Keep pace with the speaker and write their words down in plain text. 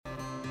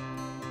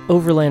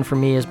Overland for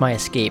me is my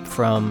escape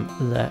from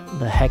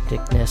the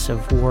hecticness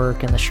of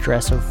work and the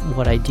stress of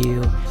what I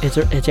do. It's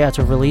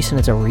a release and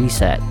it's a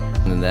reset.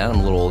 And then I'm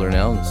a little older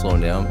now, I'm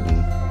slowing down,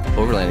 and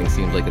overlanding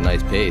seems like a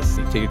nice pace.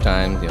 You take your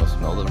time,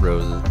 smell the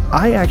roses.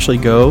 I actually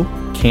go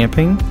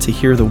camping to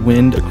hear the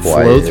wind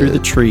flow through the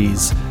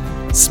trees,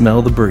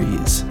 smell the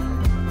breeze.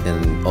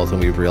 And also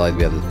we realized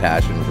we have this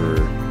passion for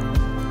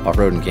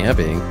off-road and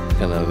camping,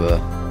 kind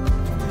of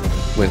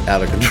went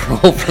out of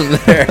control from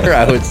there,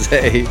 I would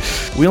say.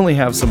 We only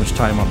have so much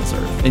time on this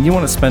earth, and you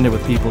want to spend it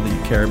with people that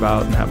you care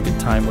about and have a good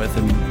time with,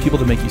 and people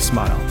that make you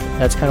smile.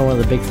 That's kind of one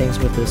of the big things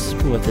with this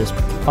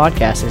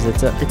podcast is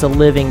it's a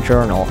living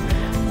journal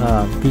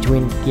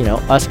between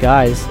us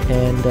guys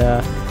and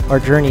our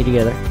journey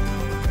together.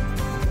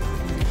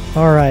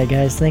 All right,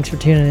 guys, thanks for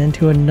tuning in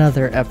to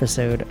another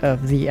episode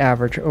of the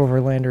Average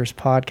Overlanders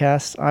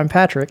podcast. I'm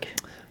Patrick.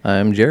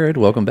 I'm Jared.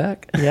 Welcome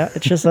back. Yeah,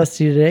 it's just us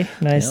two today.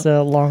 Nice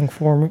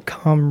long-form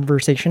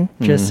conversation,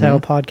 just how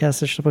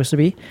podcasts are supposed to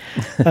be.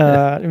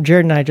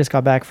 Jared and I just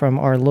got back from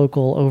our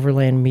local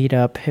Overland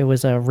meetup. It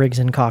was a Rigs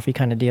and Coffee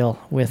kind of deal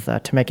with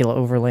Temecula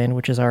Overland,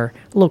 which is our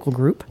local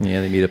group. Yeah,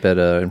 they meet up at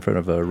in front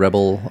of a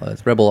Rival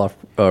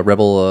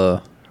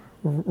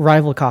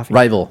Coffee.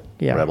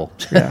 Yeah. Rebel.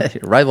 Yeah.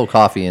 Rival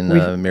Coffee in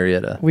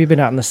Marietta. We've been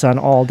out in the sun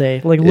all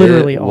day, like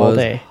literally all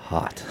day.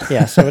 Hot.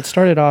 Yeah, so it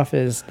started off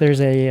as there's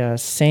a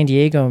San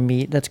Diego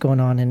meet that's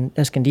going on in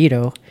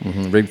Escondido.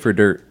 Rig for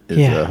Dirt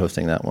is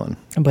hosting that one.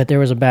 But there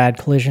was a bad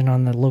collision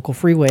on the local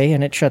freeway,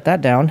 and it shut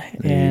that down.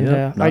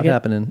 And not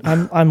happening.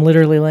 I'm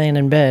literally laying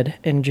in bed,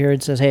 and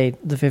Jared says, "Hey,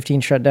 the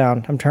 15 shut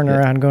down." I'm turning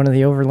around, going to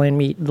the Overland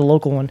meet, the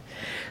local one.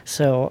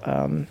 So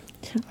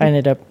I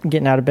ended up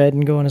getting out of bed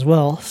and going as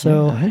well.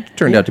 So it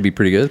turned out to be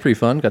pretty good. Pretty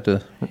fun. Got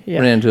to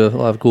run into a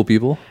lot of cool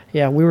people.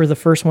 Yeah, we were the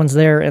first ones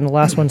there and the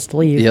last ones to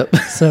leave. Yep.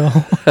 So,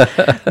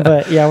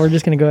 but yeah, we're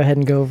just going to go ahead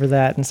and go over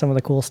that and some of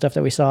the cool stuff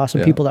that we saw,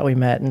 some people that we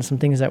met, and some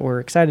things that we're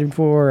excited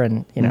for,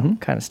 and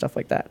kind of stuff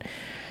like that.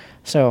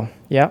 So,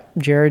 yeah,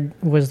 Jared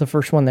was the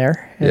first one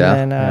there. And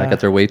then, I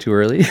got there way too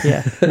early. Yeah,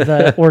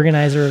 the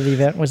organizer of the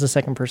event was the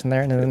second person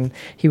there, and then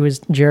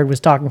Jared was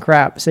talking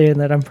crap, saying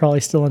that I'm probably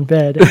still in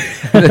bed.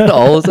 And then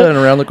all of a sudden,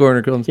 around the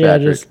corner comes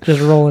Patrick.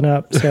 just rolling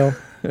up. So,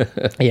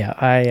 yeah,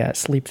 I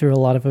sleep through a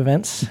lot of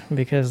events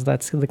because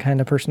that's the kind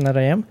of person that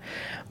I am.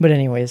 But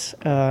anyways,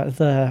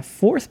 the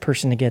fourth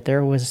person to get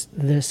there was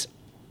this.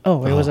 It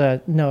was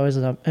a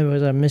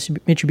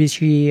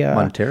Mitsubishi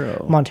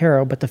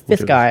Montero, but the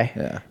fifth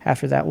guy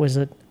after that was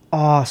an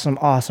awesome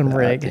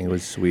rig. That thing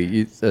was sweet.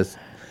 It's a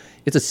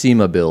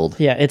SEMA build.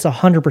 Yeah, it's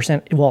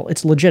 100%. Well,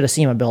 it's legit a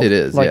SEMA build. It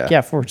is,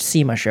 for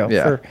SEMA show.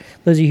 Yeah. For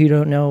those of you who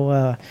don't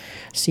know,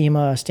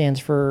 SEMA stands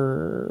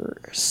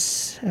for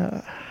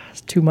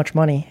too much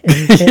money.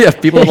 Yeah,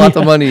 people have lots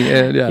of money.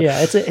 And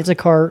it's a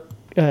car.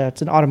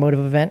 It's an automotive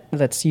event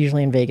that's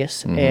usually in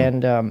Vegas,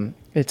 and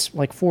it's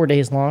like 4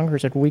 days long, or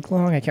is it a week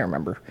long? I can't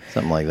remember.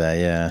 Something like that,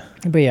 yeah.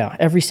 But yeah,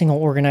 every single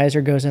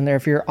organizer goes in there.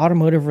 If you're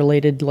automotive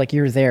related, like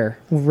you're there,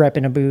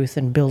 repping a booth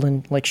and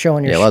building, like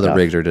showing your stuff. Yeah, a lot of the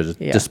rigs are just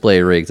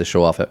display rigs to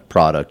show off a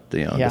product,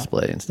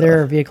 display and stuff.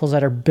 There are vehicles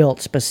that are built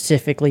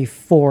specifically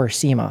for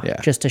SEMA,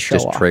 just to show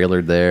off. Just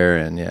trailered there,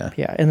 and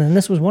Yeah, and then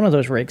this was one of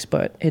those rigs,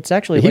 but it's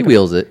actually... He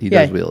wheels it. He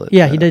does wheel it.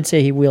 Yeah, he did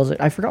say he wheels it.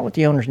 I forgot what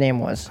the owner's name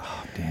was.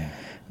 Oh, damn.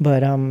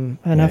 But I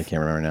can't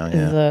remember now.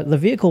 Yeah. The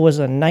vehicle was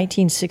a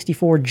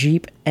 1964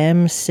 Jeep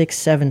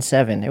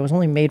M677. It was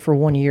only made for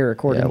 1 year,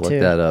 according to. Yeah, look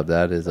that up.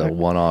 That is a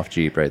one-off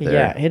Jeep right there.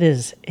 Yeah, it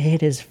is.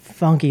 It is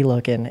funky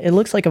looking. It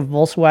looks like a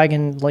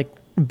Volkswagen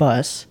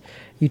bus.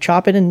 You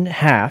chop it in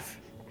half.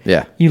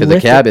 Yeah, because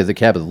the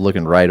cab is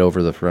looking right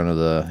over the front of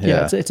the.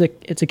 Yeah,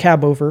 it's a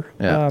cab over.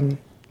 Yeah.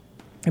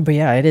 But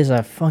yeah, it is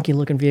a funky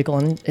looking vehicle,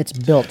 and it's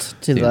built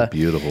to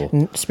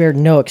beautiful. Spared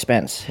no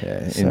expense.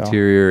 Yeah,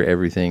 interior,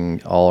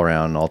 everything, all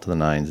around, all to the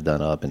nines,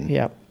 done up,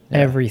 and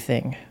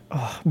everything.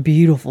 Oh,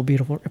 beautiful,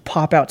 beautiful.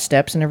 Pop out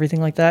steps and everything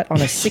like that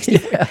on a 60.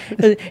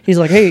 He's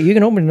like, hey, you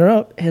can open it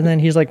up. And then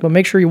he's like, well,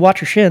 make sure you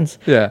watch your shins.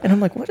 Yeah. And I'm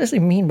like, what does he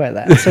mean by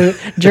that? So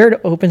Jared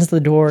opens the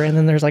door, and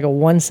then there's like a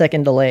 1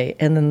 second delay.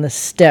 And then the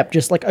step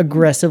just like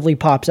aggressivly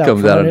pops out.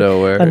 Comes out of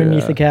nowhere.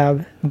 Underneath the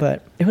cab.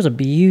 But it was a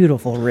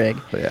beautiful rig.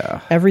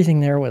 Yeah. Everything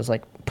there was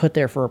like put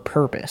there for a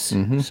purpose.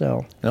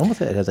 So it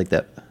has like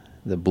that.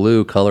 The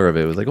blue color of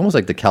it was like almost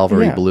like the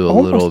Calvary blue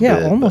little bit.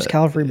 Yeah, almost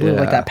Calvary blue,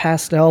 like that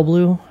pastel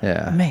blue.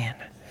 Yeah. Man.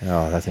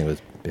 Oh, that thing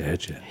was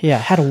bitchin'. Yeah,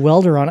 had a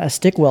welder on it, a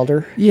stick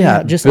welder.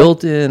 Yeah, just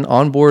built-in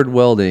onboard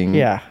welding.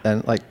 Yeah.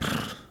 And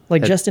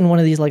just in one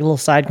of these like little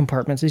side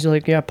compartments. He's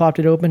like, popped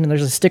it open, and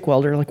there's a stick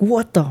welder. Like,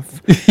 what the?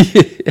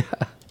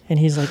 Yeah. And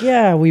he's like,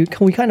 yeah, we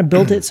kind of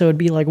built it so it'd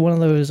be like one of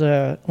those,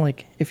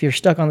 like if you're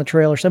stuck on the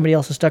trail or somebody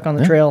else is stuck on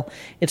the trail,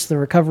 it's the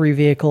recovery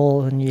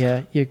vehicle, and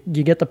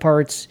you get the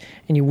parts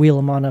and you wheel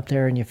them on up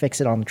there and you fix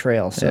it on the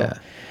trail. So. Yeah.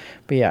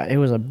 But yeah, it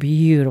was a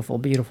beautiful,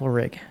 beautiful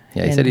rig.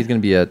 Yeah, he said he's going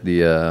to be at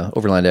the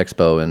Overland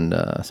Expo in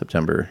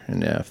September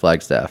in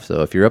Flagstaff.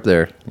 So if you're up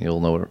there,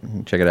 you'll know.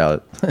 Check it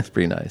out. It's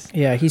pretty nice.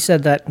 Yeah, he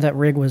said that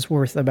rig was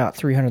worth about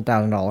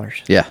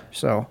 $300,000. Yeah.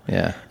 So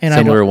yeah, and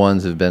similar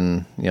ones have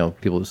been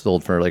people have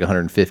sold for like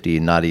 150,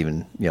 not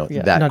even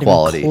that not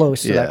quality, even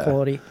close to that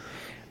quality.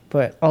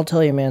 But I'll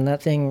tell you, man,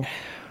 that thing.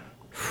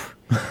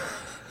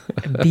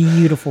 A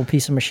beautiful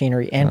piece of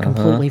machinery and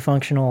completely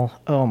functional.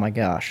 Oh my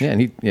gosh! Yeah,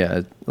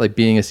 and like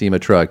being a SEMA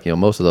truck,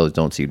 most of those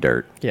don't see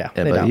dirt. Yeah,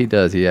 but don't. He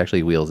does. He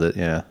actually wheels it.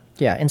 Yeah.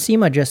 Yeah, and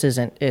SEMA just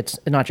isn't. It's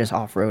not just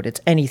off road. It's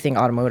anything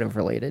automotive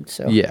related.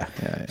 So yeah.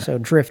 So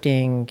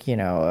drifting,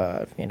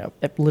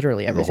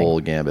 literally everything. The whole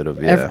gambit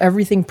of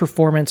everything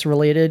performance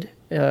related.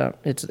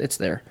 It's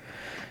there.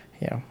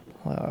 Yeah,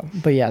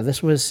 but yeah,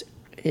 this was.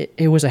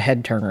 It was a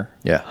head turner.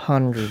 Yeah.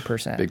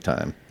 100%. Big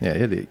time.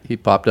 Yeah, he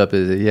popped up.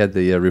 He had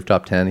the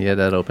rooftop tent. He had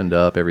that opened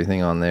up,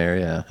 everything on there.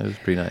 Yeah, it was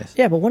pretty nice.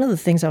 Yeah, but one of the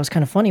things that was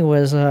kind of funny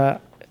was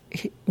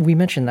we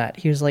mentioned that.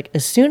 He was like,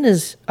 as soon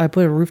as I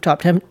put a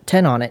rooftop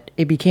tent on it,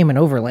 it became an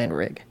Overland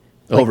rig.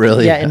 Oh,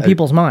 really? Yeah, in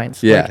people's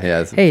minds. Yeah, like,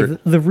 yeah. Hey,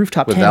 the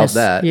rooftop tent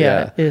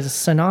is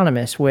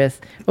synonymous with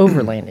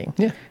overlanding.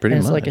 Yeah, pretty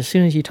and much. It's like as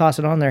soon as you toss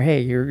it on there,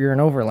 hey, you're an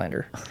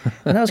overlander.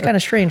 And that was kind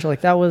of strange. Like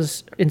that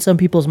was in some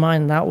people's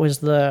mind, that was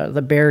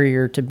the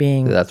barrier to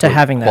having that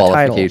title.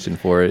 Qualification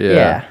for it.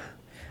 Yeah.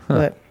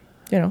 But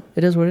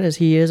it is what it is.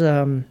 He is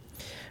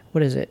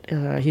what is it?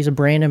 He's a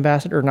brand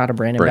ambassador, or not a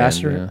brand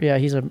ambassador. Yeah,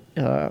 he's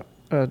a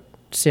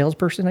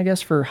salesperson, I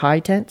guess, for high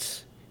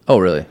tents. Oh,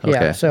 really? Okay.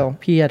 Yeah, so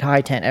he had high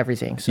tent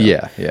everything. So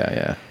yeah.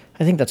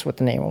 I think that's what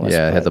the name was.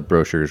 Yeah, I had the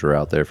brochures were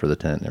out there for the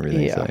tent and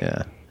everything. Yeah. So,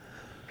 yeah.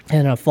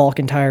 And a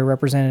Falcon Tire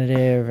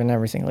representative and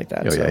everything like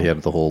that. Oh, yeah, he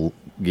had the whole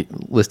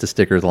list of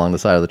stickers along the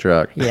side of the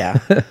truck. Yeah.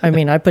 I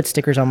mean, I put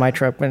stickers on my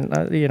truck, but,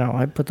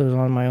 I put those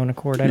on my own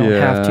accord. I don't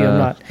have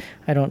to.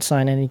 I don't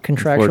sign any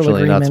contractual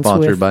agreements not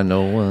sponsored by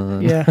no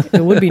one. Yeah,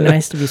 it would be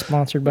nice to be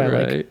sponsored by,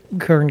 like,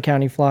 Kern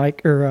County Fly,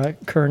 or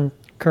Kern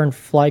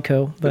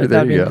Flyco, but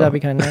that'd be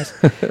kind of nice.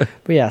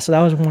 But yeah, so that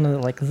was one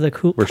of the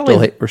cool. We're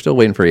still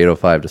waiting for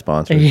 805 to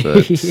sponsor.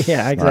 But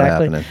yeah,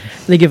 exactly.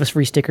 They give us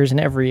free stickers in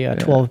every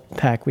 12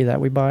 pack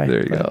that we buy.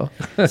 There you go.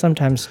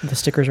 Sometimes the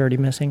sticker's already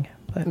missing.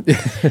 But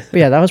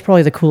yeah, that was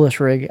probably the coolest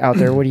rig out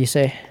there. What do you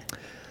say?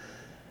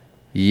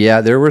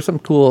 Yeah, there were some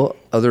cool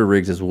other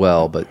rigs as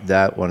well, but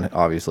that one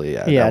obviously,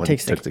 it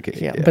took the cake.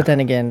 Yeah. But then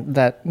again,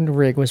 that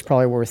rig was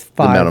probably worth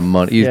the amount of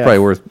money. He's probably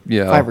worth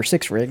 5 or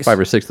 6 rigs. 5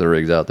 or 6 of the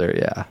rigs out there.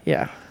 Yeah.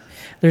 Yeah.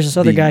 There's this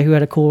other guy who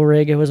had a cool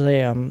rig. It was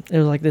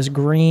like this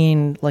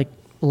green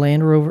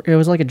Land Rover. It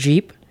was like a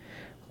Jeep.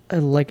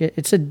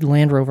 It said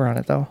Land Rover on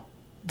it though.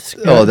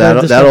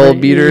 That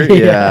old beater.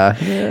 Yeah.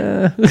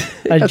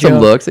 It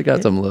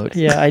got some looks.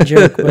 Yeah, I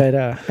joke, but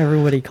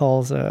everybody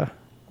calls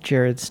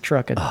Jared's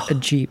truck a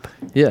Jeep.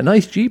 Yeah,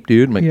 nice Jeep,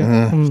 dude. I'm like,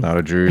 it's not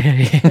a Jeep.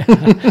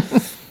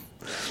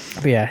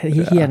 But yeah, he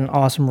had an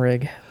awesome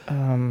rig.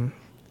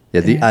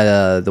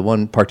 The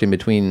one parked in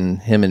between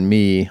him and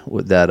me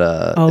with that.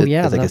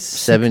 It's like a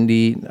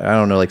 70. I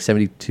don't know, like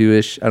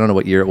 72ish. I don't know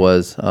what year it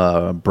was.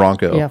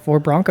 Bronco. Yeah,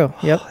 Ford Bronco.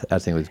 Yep.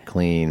 That thing was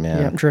clean, man.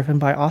 Yeah, driven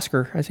by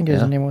Oscar. I think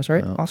his name was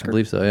right. Oscar. I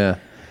believe so. Yeah.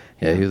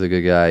 Yeah, he was a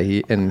good guy.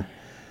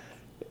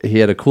 He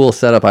had a cool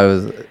setup.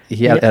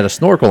 He had a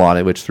snorkel on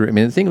it,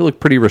 the thing looked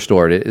pretty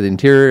restored. The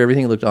interior,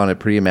 everything looked on it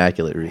pretty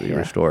immaculately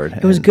restored.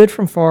 It was good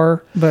from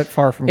far, but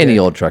far from any good.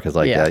 old truck is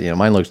like that.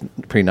 Mine looks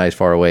pretty nice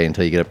far away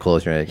until you get up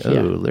close. You're like,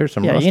 there's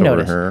some rust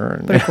over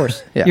her. But of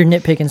course, you're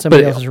nitpicking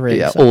somebody else's rig.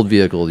 Yeah, old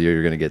vehicle,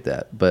 you're going to get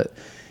that. But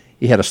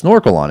he had a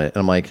snorkel on it, and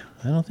I'm like,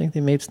 I don't think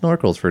they made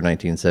snorkels for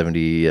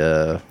 1970,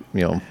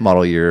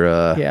 model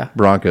year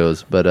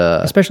Broncos. But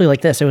especially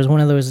like this, it was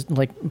one of those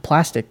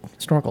plastic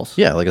snorkels.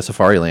 Yeah, like a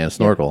Safariland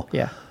snorkel.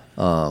 Yeah.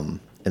 And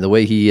the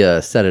way he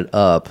set it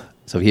up,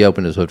 so he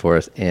opened his hood for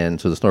us,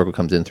 and so the snorkel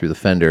comes in through the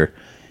fender,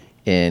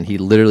 and he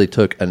literally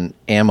took an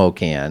ammo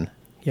can.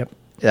 Yep.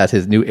 That's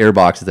his new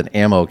airbox is an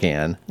ammo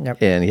can.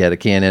 Yep. And he had a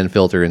Can-N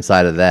filter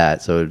inside of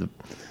that, so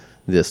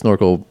the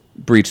snorkel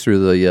breached through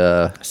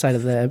the side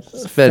of the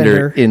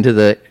fender into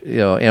the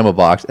ammo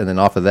box, and then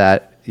off of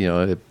that,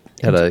 it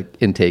had a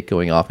intake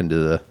going off into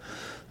the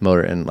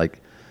motor, and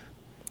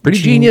pretty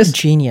genius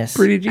idea.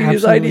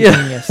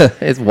 Genius.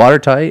 It's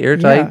watertight,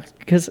 airtight. Yeah,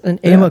 because an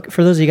ammo.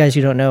 For those of you guys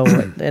who don't know,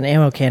 an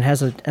ammo can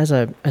has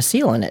a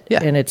seal in it,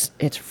 and it's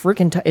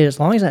freaking tight. As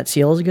long as that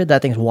seal is good,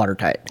 that thing's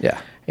watertight. Yeah.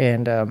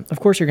 And of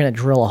course, you're going to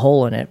drill a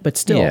hole in it, but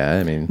still,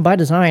 by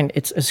design,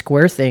 it's a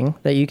square thing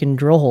that you can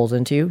drill holes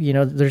into.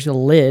 There's a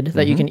lid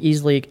that you can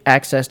easily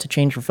access to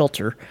change your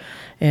filter,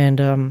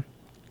 and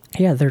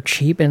they're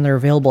cheap and they're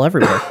available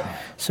everywhere.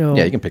 So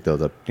you can pick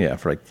those up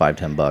for like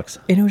 $5-10.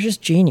 And it was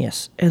just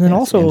genius. And then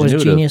also what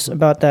was genius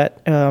about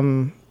that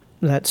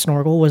that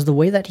snorkel was the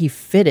way that he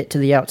fit it to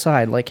the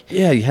outside.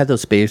 You had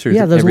those spacers.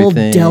 Yeah, those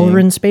everything. little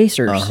Delrin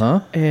spacers.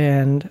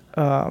 And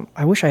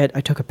I wish I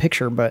took a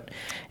picture, but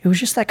it was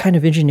just that kind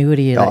of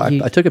ingenuity.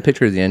 I took a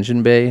picture of the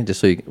engine bay just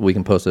so we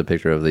can post a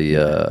picture of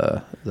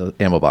the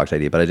ammo box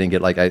ID. But I didn't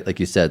get like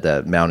you said,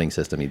 that mounting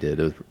system he did.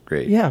 It was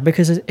great. Yeah,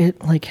 because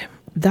it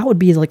that would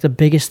be like the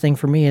biggest thing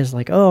for me is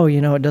like, oh,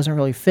 it doesn't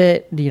really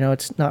fit.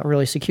 It's not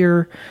really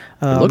secure.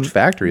 It looked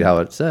factory how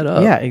it's set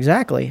up. Yeah,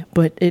 exactly.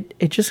 But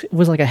it just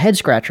was like a head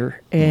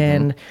scratcher.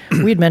 And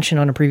we had mentioned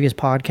on a previous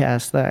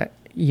podcast that,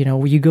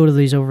 you go to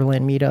these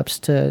overland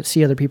meetups to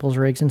see other people's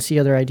rigs and see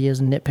other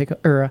ideas and nitpick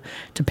or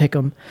to pick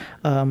them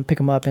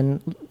up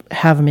and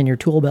have them in your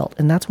tool belt.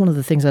 And that's one of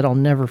the things that I'll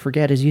never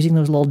forget is using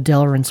those little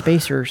Delrin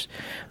spacers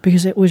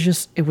because it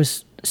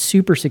was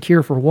super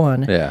secure for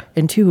one. Yeah.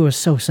 And two, it was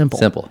so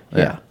simple.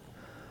 Yeah.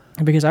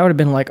 Because I would have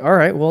been like, all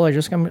right, well, I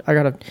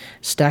got to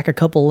stack a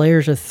couple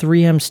layers of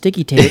 3M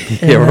sticky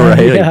tape. Yeah,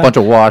 right. Like a bunch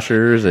of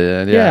washers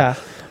and yeah.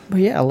 But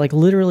yeah, like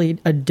literally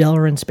a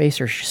Delrin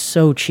spacer is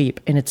so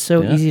cheap and it's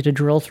so easy to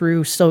drill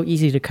through, so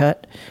easy to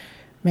cut.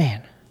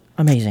 Man,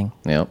 amazing.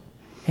 Yep.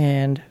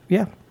 And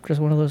yeah,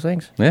 just one of those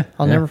things. Yeah.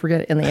 I'll never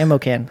forget it. And the ammo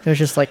can. It was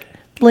just like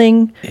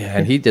bling. Yeah,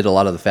 and he did a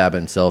lot of the fab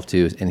himself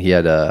too. And he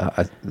had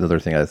the other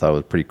thing I thought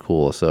was pretty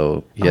cool.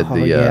 So he had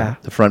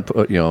the front,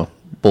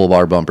 bull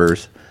bar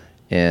bumpers,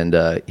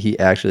 and he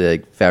actually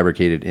like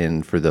fabricated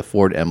in for the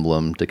Ford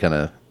emblem to kind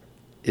of.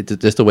 It's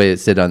just the way it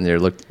sit on there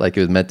looked like it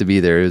was meant to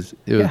be there. It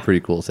was pretty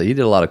cool. So he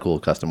did a lot of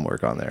cool custom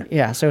work on there.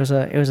 Yeah, so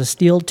it was a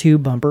steel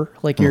tube bumper,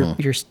 like your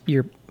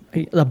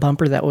a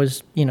bumper that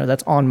was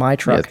that's on my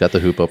truck. Yeah, it's got the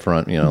hoop up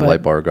front,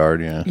 light bar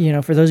guard. Yeah.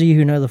 For those of you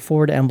who know the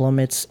Ford emblem,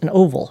 it's an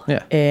oval.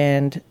 Yeah.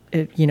 And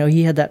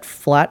he had that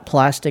flat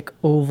plastic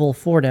oval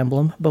Ford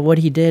emblem, but what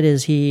he did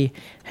is he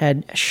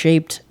had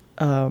shaped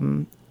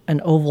an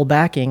oval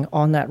backing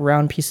on that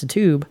round piece of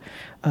tube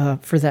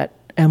for that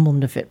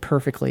emblem to fit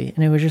perfectly,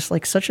 and it was just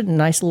like such a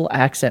nice little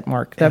accent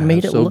mark that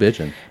made it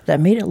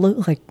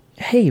look like,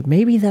 hey,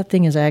 maybe that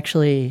thing is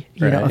actually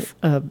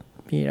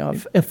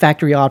a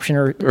factory option,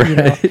 or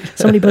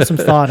somebody put some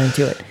thought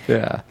into it.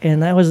 Yeah.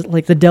 And that was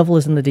like the devil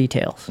is in the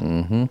details.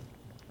 Mm-hmm.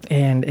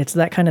 And it's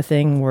that kind of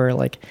thing where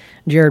like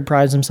Jared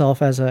prides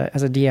himself as a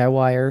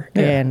DIYer,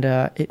 and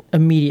it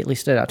immediately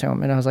stood out to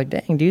him, and I was like,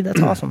 dang, dude,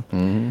 that's awesome.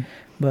 Mm-hmm.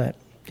 But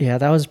yeah,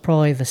 that was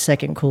probably the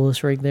second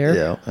coolest rig there.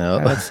 Yeah,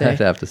 I would say. I'd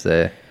have to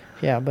say.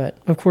 Yeah, but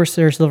of course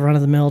there's the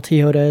run-of-the-mill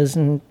Toyotas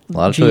and a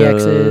lot of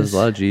GXs. Toyotas, a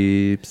lot of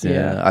Jeeps.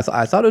 Yeah.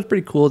 I thought it was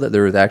pretty cool that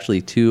there was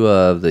actually two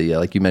of the,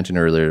 like you mentioned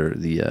earlier,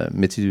 the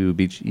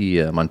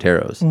Mitsubishi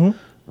Monteros. Mm-hmm.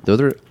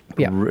 Those are,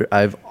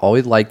 I've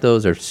always liked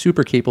those. They're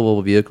super capable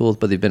vehicles,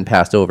 but they've been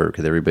passed over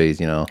because everybody's,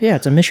 Yeah,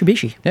 it's a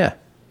Mitsubishi. Yeah,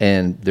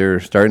 and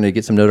they're starting to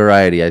get some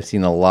notoriety. I've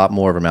seen a lot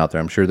more of them out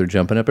there. I'm sure they're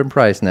jumping up in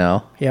price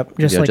now. Yep,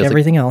 just like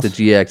everything else. The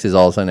GX is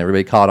all of a sudden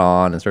everybody caught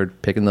on and started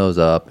picking those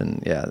up,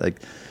 and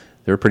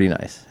they were pretty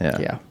nice.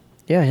 Yeah.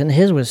 Yeah, and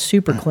his was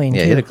super clean,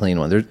 Yeah, too. he had a clean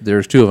one.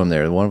 There's two of them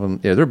there. One of them,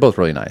 they're both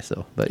really nice,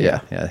 though. But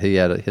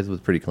his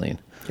was pretty clean.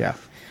 Yeah.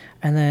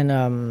 And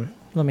then,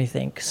 let me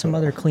think. Some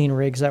other clean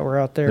rigs that were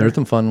out there. There's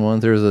some fun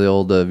ones. There's the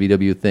old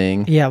VW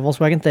thing. Yeah,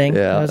 Volkswagen thing.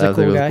 Yeah, that was a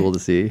cool guy. Was cool to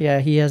see. Yeah,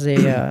 he has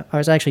a, I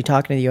was actually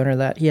talking to the owner of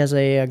that. He has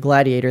a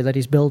Gladiator that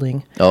he's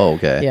building. Oh,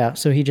 okay. Yeah,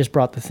 so he just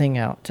brought the thing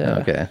out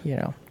to,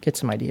 get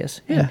some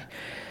ideas. Yeah. And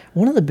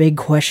one of the big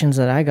questions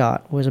that I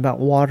got was about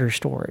water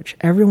storage.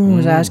 Everyone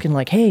was asking,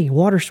 like, hey,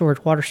 water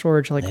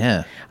storage. Like,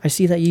 I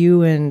see that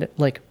you and,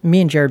 like, me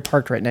and Jared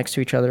parked right next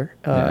to each other,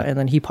 and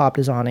then he popped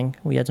his awning.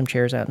 We had some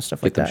chairs out and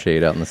stuff like that. Get some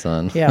shade out in the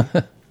sun. Yeah.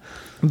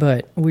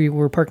 But we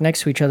were parked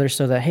next to each other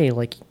so that, hey,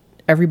 like,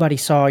 everybody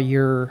saw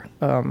your...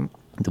 the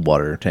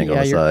water tank on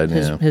the side.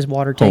 His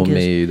water tank.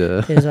 Homemade.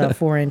 His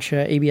 4-inch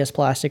ABS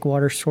plastic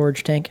water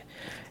storage tank.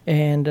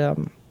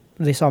 And...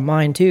 they saw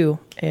mine too,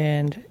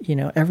 and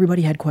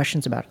everybody had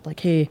questions about it.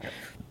 Like, hey,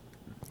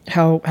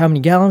 how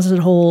many gallons does it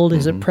hold?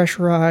 Is it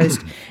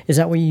pressurized? Is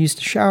that what you used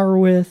to shower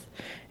with?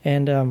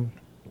 And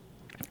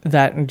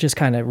that just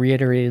kind of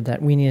reiterated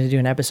that we needed to do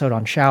an episode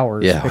on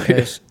showers. Yeah,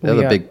 because that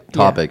was a big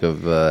topic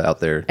of out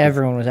there.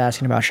 Everyone was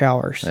asking about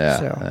showers.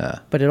 Yeah.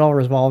 But it all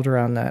revolved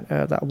around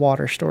that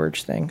water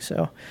storage thing.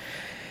 So,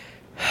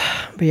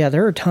 but yeah,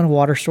 there are a ton of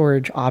water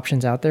storage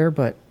options out there,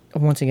 but.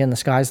 Once again, the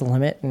sky's the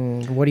limit,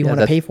 and what do you want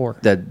to pay for?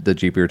 That the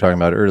Jeep we were talking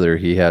about earlier,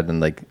 he had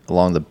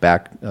along the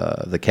back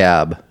the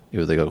cab, it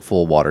was like a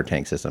full water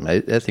tank system.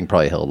 That thing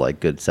probably held like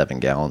good 7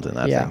 gallons in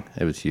that thing.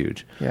 It was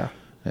huge. Yeah.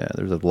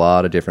 There's a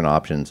lot of different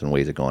options and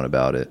ways of going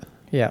about it.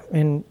 Yeah,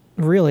 and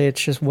really, it's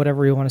just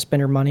whatever you want to spend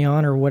your money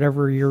on, or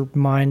whatever your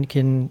mind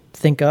can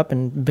think up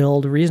and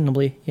build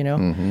reasonably.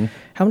 Mm-hmm.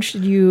 How much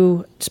did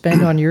you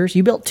spend on yours?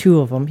 You built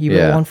 2 of them. You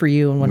built one for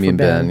you and one for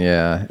Ben.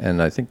 Yeah,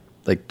 and I think.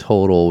 Like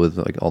total with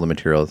like all the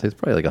materials, it's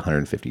probably like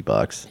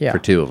 $150 for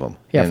 2 of them.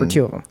 Yeah, for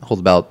 2 of them. Holds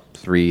about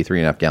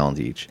 3.5 gallons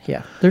each.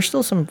 Yeah, there's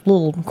still some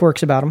little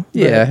quirks about them.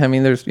 Yeah, I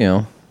mean, there's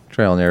trial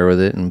and error with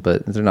it,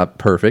 but they're not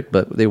perfect,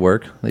 but they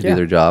work. They do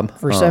their job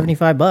for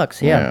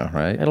 $75. Yeah,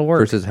 right. It'll work.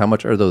 Versus how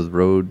much are those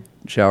road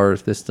shower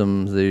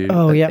systems?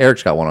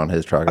 Eric's got one on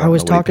his truck. I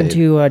was talking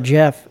to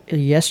Jeff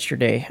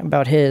yesterday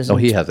about his. Oh,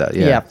 he has that.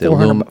 Yeah,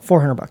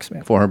 $400,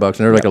 man. $400, and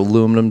they're like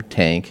aluminum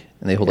tank,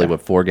 and they hold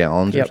like 4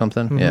 gallons or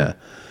something. Mm-hmm. Yeah.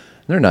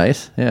 They're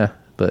nice,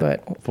 but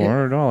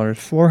 $400.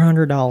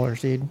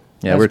 $400, dude.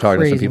 Yeah, we were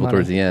talking to some people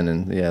towards the end,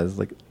 and it's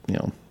like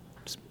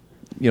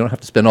you don't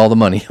have to spend all the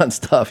money on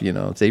stuff.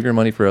 Save your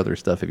money for other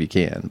stuff if you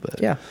can.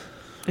 But yeah,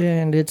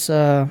 and it's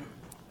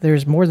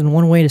there's more than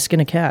one way to skin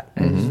a cat,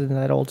 as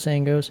that old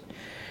saying goes.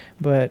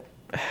 But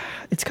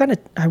it's kind of,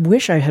 I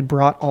wish I had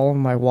brought all of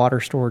my water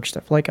storage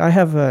stuff. Like you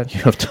have a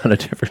ton of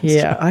different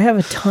yeah, stuff. I have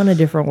a ton of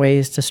different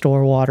ways to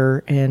store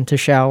water and to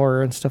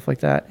shower and stuff like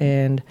that.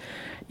 And,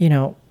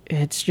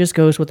 it just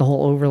goes with the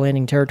whole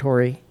overlanding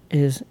territory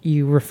is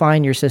you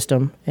refine your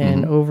system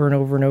and over and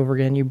over and over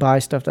again, you buy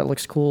stuff that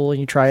looks cool and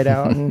you try it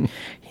out and,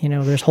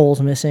 there's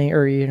holes missing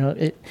or,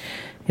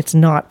 it's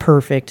not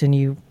perfect and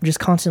you just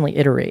constantly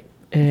iterate.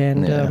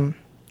 And, and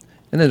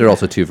then there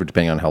also too, for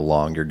depending on how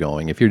long you're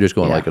going. If you're just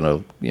going like on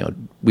a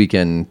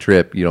weekend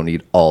trip, you don't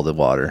need all the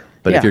water.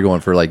 But if you're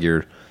going for like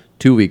your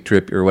 2-week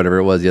trip or whatever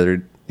it was the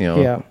other,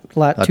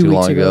 not too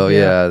long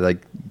ago,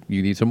 like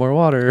you need some more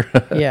water.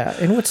 Yeah,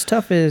 and what's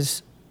tough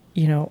is,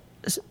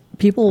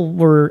 people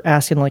were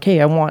asking like, hey,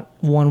 I want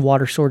one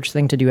water storage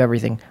thing to do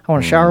everything. I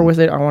want to shower with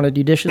it. I want to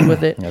do dishes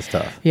with it. That's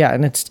tough. Yeah,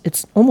 and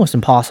it's almost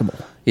impossible.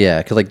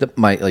 Yeah, because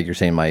like you're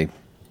saying, my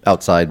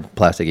outside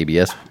plastic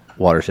ABS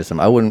water system,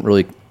 I wouldn't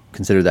really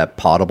consider that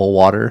potable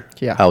water.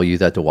 Yeah. I will use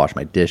that to wash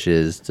my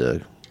dishes,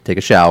 to take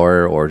a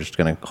shower, or just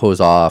gonna hose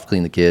off,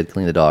 clean the kid,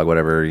 clean the dog,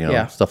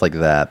 whatever, stuff like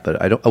that.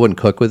 But I wouldn't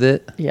cook with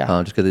it. Yeah.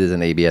 Just because it is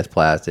an ABS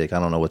plastic. I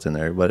don't know what's in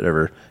there,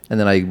 whatever. And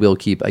then I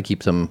keep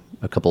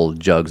a couple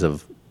jugs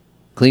of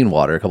clean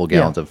water, a couple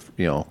gallons of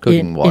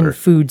cooking water. In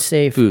food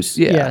safe.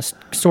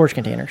 Storage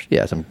containers.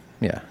 Yeah,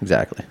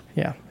 exactly.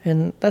 Yeah,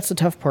 and that's the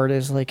tough part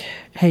is like,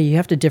 hey, you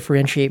have to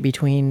differentiate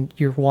between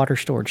your water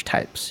storage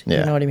types. Yeah.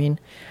 You know what I mean?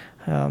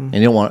 And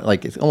you don't want,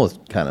 like, it's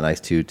almost kind of nice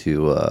too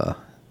to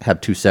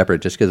have two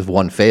separate, just because if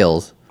one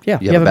fails, you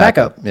have a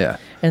backup. Yeah.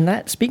 And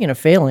that, speaking of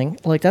failing,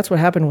 like that's what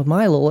happened with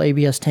my little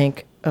ABS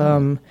tank.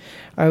 I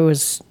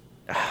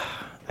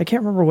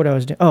can't remember what I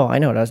was doing. Oh, I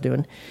know what I was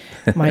doing.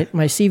 My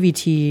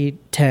CVT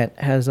tent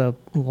has a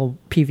little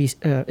PVC.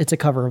 It's a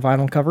cover, a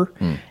vinyl cover,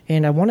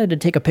 and I wanted to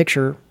take a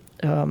picture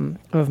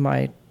of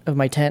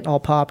my tent all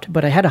popped,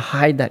 but I had to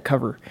hide that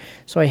cover,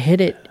 so I hid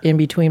it in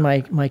between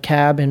my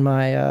cab and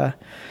my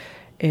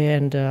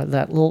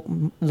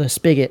the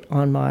spigot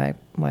on my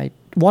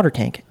water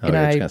tank. And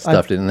I kind of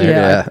stuffed it in there.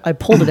 Yeah, I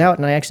pulled it out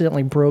and I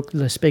accidentally broke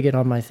the spigot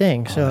on my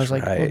thing. So I was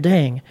like, well,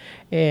 dang.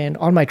 And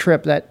on my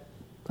trip that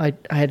I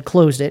had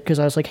closed it because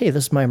I was like, hey,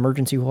 this is my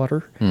emergency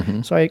water.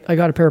 So I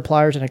got a pair of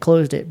pliers and I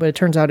closed it, but it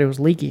turns out it was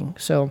leaking.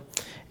 So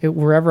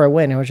wherever I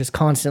went, it was just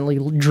constantly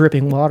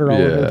dripping water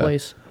all over the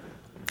place.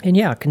 And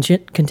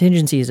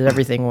contingencies and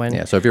everything when...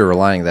 Yeah, so if you're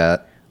relying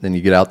that, then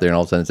you get out there and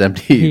all of a sudden it's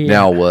empty. Yeah.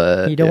 Now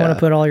what? You don't want to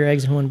put all your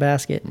eggs in one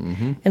basket.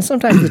 And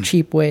sometimes the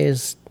cheap way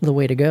is the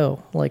way to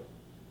go. Like,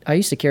 I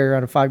used to carry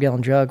around a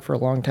 5-gallon jug for a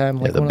long time.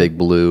 Like the big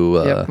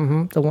blue...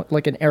 the one,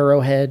 like an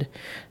Arrowhead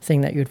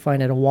thing that you'd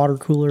find at a water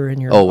cooler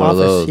in your office. one of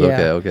those.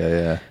 Yeah.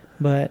 Okay, yeah.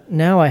 But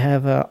now I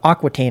have a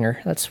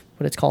Aquatainer. That's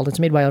what it's called. It's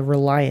made by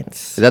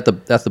Reliance. That's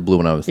the blue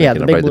one I was thinking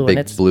the of, big right? blue The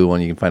big blue one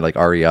you can find like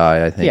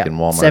REI, I think, in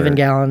Walmart. 7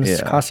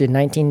 gallons. Costs you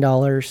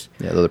 $19.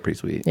 Yeah, those are pretty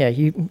sweet. Yeah, I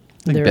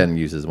think Ben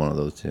uses one of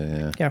those too.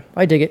 Yeah. Yeah,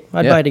 I dig it.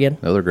 I'd buy it again.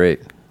 No, they're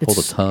great. Hold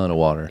a ton of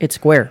water. It's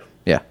square.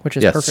 Yeah, which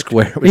is perfect.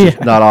 Square, which is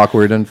not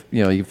awkward, and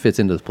it fits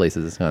into those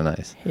places. It's kind of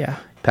nice. Yeah,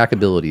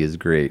 packability is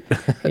great.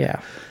 Yeah,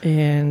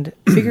 and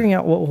figuring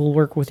out what will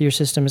work with your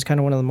system is kind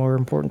of one of the more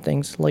important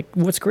things. Like,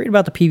 what's great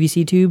about the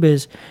PVC tube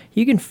is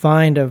you can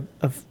find a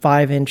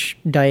 5-inch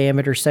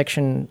diameter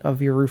section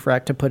of your roof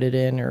rack to put it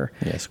in, or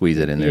squeeze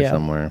it in there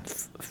somewhere.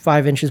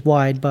 5 inches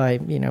wide by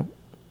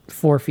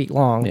 4 feet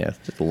long. Yeah, it's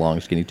just a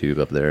long, skinny tube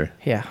up there.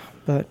 Yeah,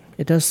 but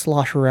it does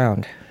slosh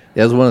around.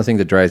 Yeah, that's one of the things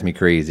that drives me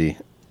crazy.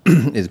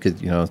 Is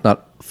because it's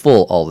not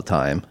full all the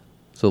time,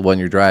 so when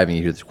you're driving,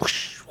 you hear this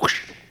whoosh,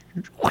 whoosh,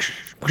 whoosh,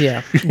 whoosh.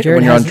 Yeah,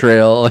 when you're on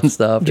trail and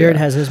stuff. Jared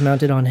has his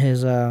mounted on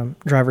his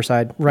driver's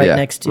side,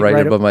 next to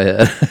right above my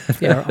head.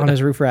 On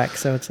his roof rack,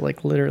 so it's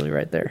like literally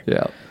right there.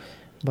 Yeah,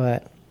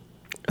 but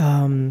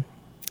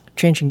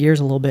changing gears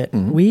a little bit,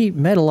 we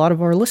met a lot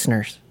of our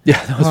listeners.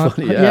 Yeah, that was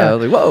funny. Yeah, I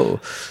was like, whoa.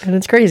 And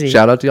it's crazy.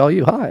 Shout out to all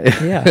you. Hi.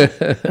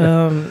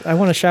 Yeah. I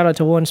want to shout out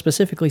to one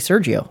specifically,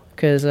 Sergio,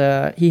 because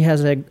he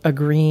has a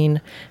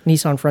green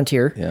Nissan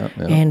Frontier. Yeah.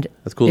 And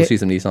it's cool to see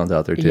some Nissans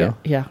out there, too.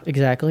 Yeah,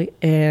 exactly.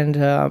 And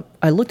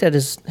I looked at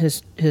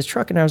his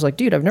truck, and I was like,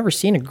 dude, I've never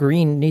seen a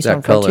green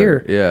Nissan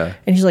Frontier. Yeah.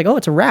 And he's like, oh,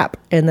 it's a wrap.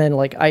 And then,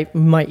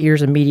 my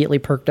ears immediately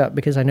perked up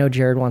because I know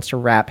Jared wants to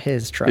wrap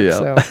his truck.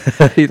 Yeah.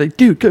 So. He's like,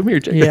 dude, come here.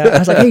 Check I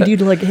was like, hey,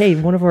 dude,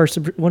 one of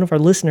our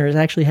listeners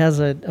actually has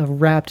a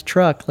wrapped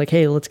truck. Like,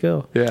 hey, let's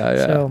go. Yeah.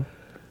 So,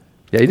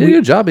 yeah, he did a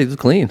good job. He was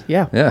clean.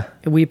 Yeah.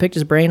 We picked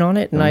his brain on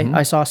it, and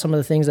I saw some of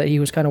the things that he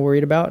was kind of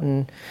worried about,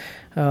 and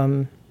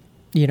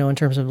in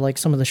terms of like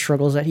some of the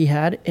struggles that he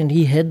had, and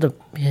he hid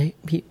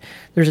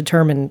there's a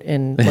term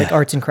in like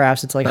arts and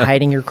crafts, it's like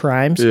hiding your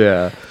crimes.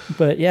 Yeah.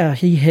 But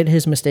he hid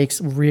his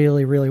mistakes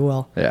really, really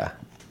well. Yeah.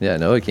 Yeah,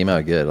 no, it came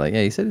out good. Like,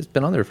 he said it's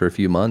been on there for a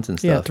few months and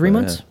stuff. Yeah, 3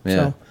 months. Yeah.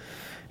 So,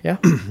 yeah.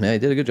 Yeah, he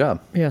did a good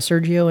job. Yeah,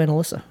 Sergio and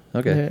Alyssa.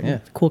 Okay,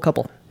 Cool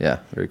couple. Yeah,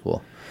 very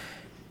cool.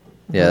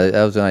 Yeah,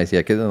 that was nice. Yeah,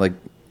 because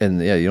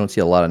And yeah, you don't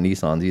see a lot of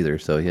Nissans either.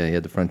 So yeah, you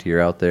had the Frontier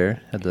out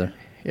there. Had the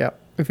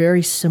a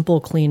very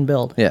simple, clean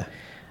build. Yeah.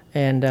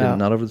 And so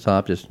not over the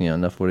top, just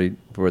enough for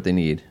what they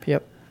need.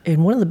 Yep.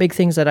 And one of the big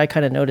things that I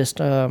kind of noticed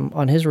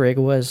on his rig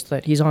was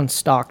that he's on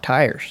stock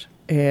tires.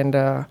 And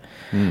I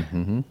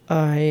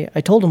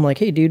told him, like,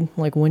 hey, dude,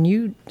 like, when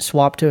you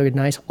swap to a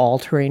nice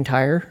all-terrain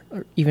tire,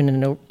 or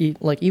even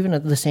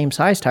at the same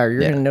size tire,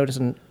 you're going to notice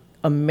an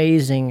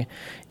amazing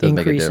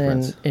increase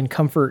in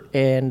comfort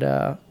and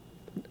on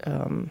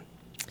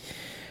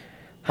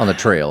the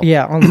trail.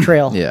 Yeah, on the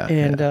trail. Yeah.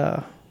 And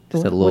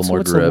just a little more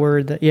what's grip. The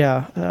word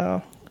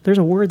that? There's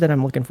a word that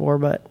I'm looking for,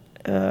 but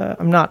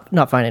I'm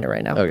not finding it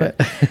right now. Okay.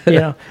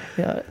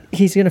 But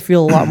he's going to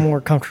feel a lot more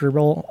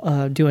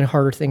comfortable doing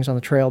harder things on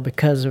the trail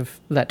because of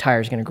that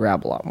tire's going to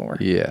grab a lot more.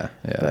 Yeah.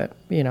 But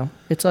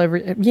it's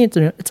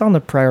on the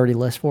priority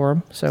list for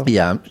him. So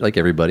yeah, like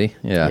everybody.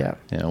 Yeah.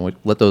 We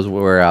let those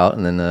wear out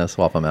and then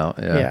swap them out.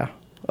 Yeah.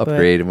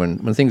 Upgrade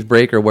when things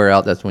break or wear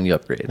out. That's when you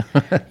upgrade.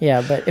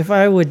 Yeah, but if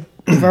I were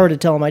to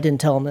tell him, I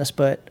didn't tell him this,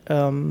 but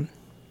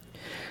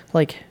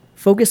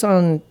focus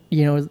on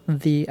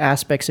the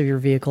aspects of your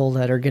vehicle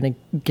that are going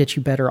to get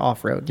you better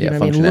off road. Yeah,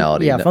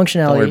 functionality.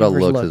 Functionality. Don't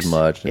worry about looks as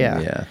much.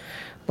 Yeah.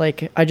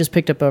 Like I just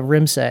picked up a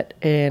rim set,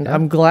 and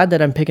I'm glad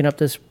that I'm picking up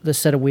this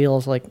set of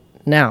wheels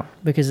now,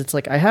 because it's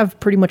like I have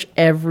pretty much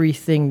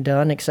everything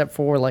done except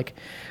for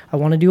I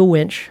want to do a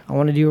winch, I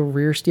want to do a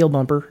rear steel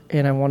bumper,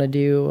 and I want to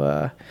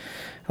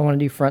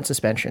do front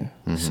suspension.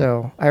 Mm-hmm.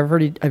 So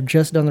I've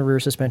just done the rear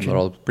suspension. They're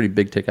all pretty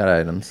big ticket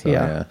items. So,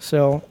 yeah.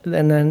 So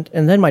and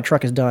then my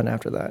truck is done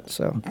after that.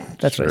 So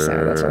that's what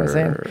I'm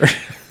saying.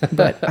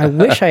 But I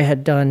wish I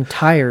had done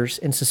tires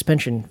and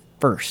suspension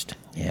first.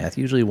 Yeah, it's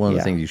usually one of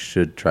the things you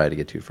should try to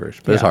get to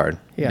first, but it's hard.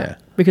 Yeah.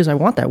 Because I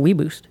want that Wii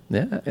Boost.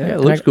 Yeah, it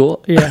looks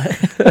cool. Yeah.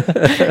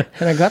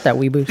 And I got that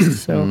Wii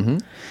Boost.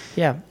 So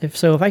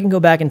if I can go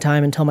back in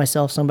time and tell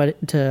myself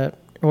to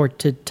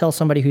tell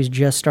somebody who's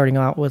just starting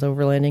out with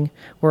overlanding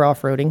or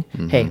off-roading,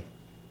 hey,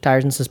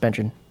 tires and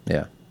suspension.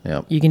 Yeah.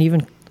 You can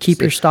even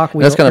keep your stock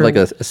wheel. That's kind of like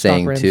a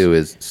saying too,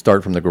 is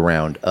start from the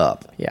ground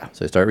up. Yeah.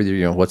 So start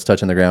with what's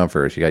touching the ground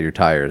first. You got your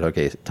tires.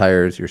 Okay,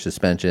 tires, your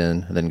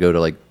suspension, and then go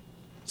to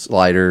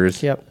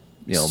sliders. Yep.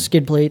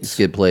 Skid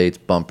plates,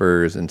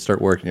 bumpers, and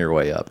start working your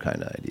way up,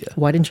 kind of idea.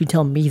 Why didn't you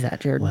tell me that,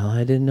 Jared? Well, I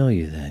didn't know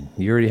you then.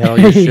 You already had all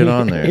your shit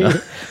on there. No?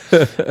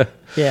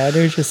 Yeah,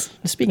 there's just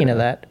speaking of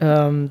that.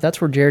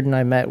 That's where Jared and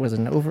I met, was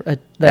in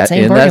that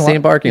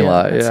same parking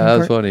lot. Yeah, that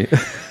was funny.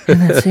 In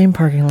that same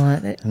parking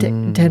lot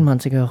 10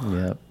 months ago.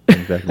 Yep,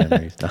 brings back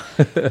memories.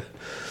 But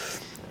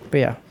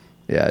yeah.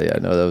 Yeah.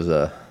 No,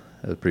 that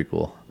was pretty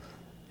cool.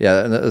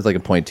 Yeah, and that was a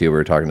point too. We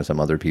were talking to some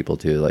other people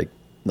too,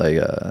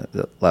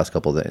 the last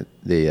couple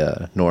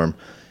of Norm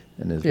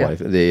and his wife.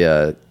 They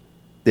have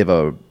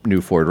a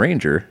new Ford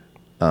Ranger,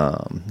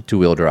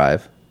 2-wheel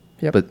drive.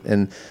 Yep.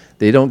 And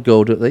they don't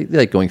go to they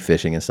like going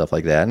fishing and stuff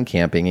like that, and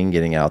camping and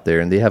getting out there.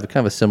 And they have a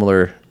kind of a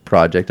similar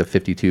project of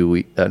 52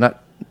 week,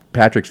 not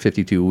Patrick's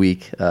 52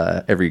 week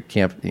every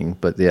camping,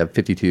 but they have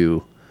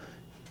 52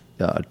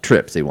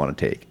 trips they want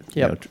to take.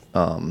 Yep.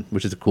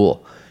 Which is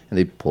cool. And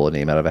they pull a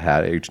name out of a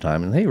hat each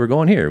time, and hey, we're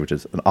going here, which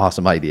is an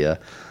awesome idea.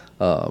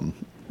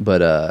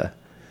 But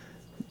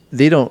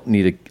they don't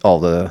need all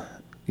the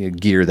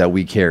gear that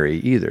we carry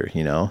either,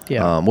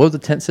 Yeah. What was the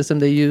tent system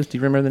they used? Do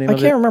you remember the name of it?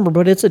 I can't remember,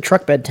 but it's a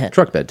truck bed tent.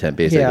 Truck bed tent,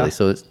 basically. Yeah.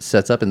 So it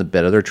sets up in the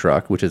bed of their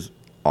truck, which is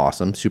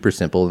awesome, super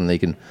simple, and they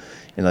can,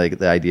 the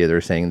idea they're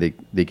saying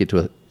they get to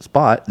a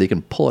spot, they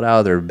can pull it out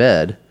of their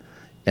bed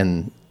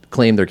and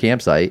claim their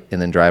campsite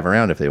and then drive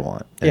around if they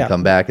want and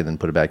come back and then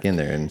put it back in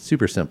there, and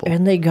super simple.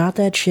 And they got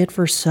that shit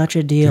for such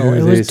a deal. Dude,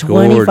 it was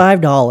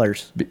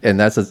 $25. And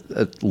that's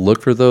a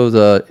look for those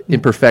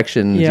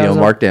imperfections,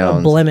 markdowns.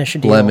 A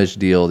blemish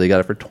deal. They got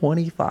it for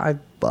 $25.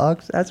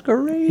 That's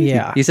crazy.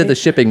 Yeah. He said the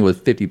shipping was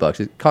 $50.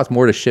 It costs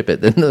more to ship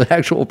it than the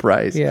actual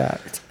price. Yeah,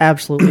 it's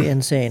absolutely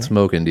insane.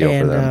 Smoking deal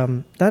for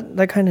them.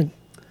 That kind of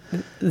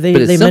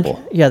they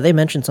simple. They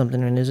mentioned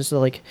something, and it's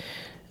just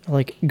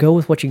go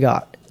with what you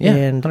got. Yeah,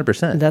 and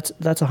 100%. That's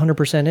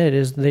 100% it.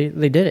 Is they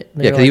did it.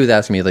 Yeah, because he was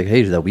asking me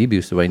hey, is that Wii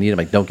Boost? Do I need? I'm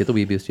like, don't get the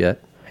Wii Boost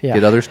yet. Yeah.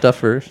 Get other stuff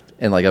first.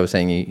 And like I was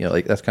saying,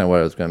 that's kind of what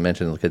I was going to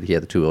mention. Because he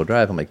had the 2-wheel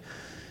drive. I'm like,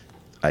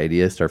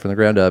 idea, start from the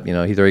ground up.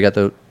 He's already got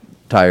the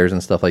tires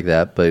and stuff like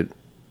that. But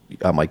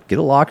I'm like, get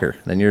a locker.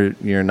 Then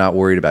you're not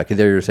worried about. Because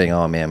they're saying,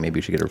 oh man, maybe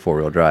you should get a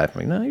 4-wheel drive.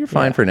 I'm like, no, you're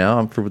fine for now.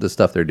 I'm for the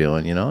stuff they're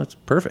doing. It's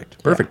perfect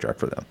truck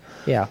for them.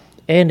 Yeah.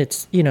 And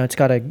it's it's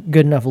got a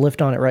good enough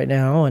lift on it right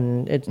now,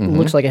 and it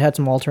looks like it had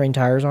some all-terrain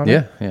tires on it.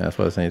 Yeah, that's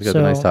what I was saying. It's got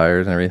the nice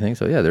tires and everything.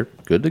 So yeah, they're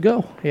good to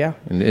go. Yeah,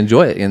 and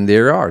enjoy it. And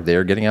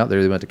they're getting out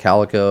there. They went to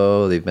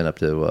Calico. They've been up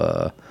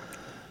to.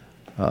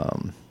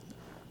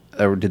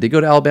 Did they go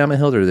to Alabama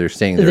Hills, or they're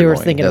saying they were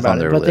going? thinking That's about on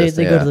their it? But list.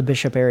 they go to the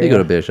Bishop area. They go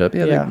to Bishop.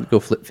 Yeah, they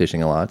go flip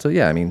fishing a lot. So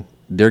yeah, I mean,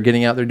 they're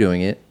getting out there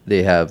doing it.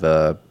 They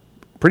have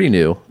pretty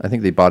new. I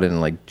think they bought it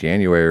in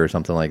January or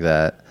something like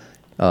that.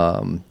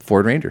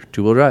 Ford Ranger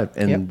 2-wheel drive,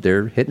 and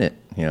they're hitting it.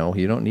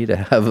 You don't need to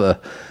have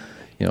a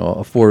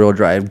a 4-wheel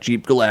drive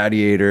Jeep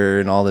Gladiator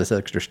and all this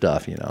extra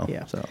stuff,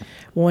 Yeah. So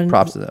One,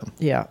 props to them.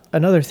 Yeah.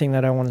 Another thing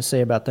that I want to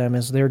say about them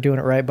is they're doing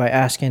it right by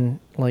asking,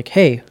 like,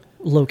 hey,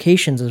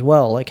 locations as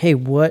well. Like, hey,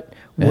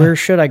 where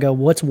should I go?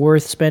 What's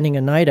worth spending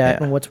a night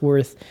at and what's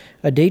worth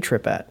a day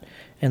trip at?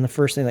 And the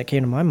first thing that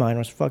came to my mind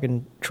was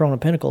fucking Trona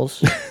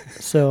Pinnacles.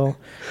 So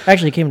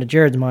actually it came to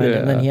Jared's mind,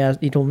 and then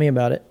he told me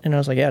about it. And I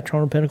was like, yeah,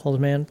 Trona Pinnacles,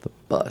 man. The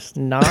bust.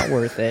 Not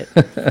worth it.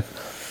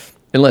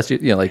 Unless,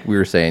 like we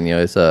were saying,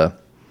 it's a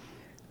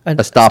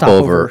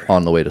stopover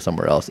on the way to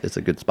somewhere else. It's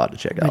a good spot to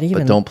check out.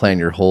 But don't plan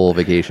your whole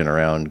vacation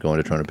around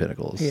going to Trona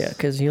Pinnacles. Yeah,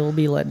 because you'll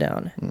be let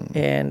down.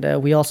 And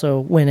we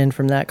also went in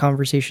from that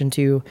conversation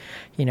to,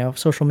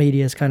 social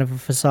media is kind of a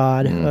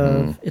facade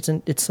of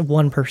it's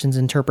one person's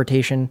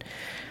interpretation.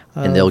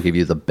 And they'll give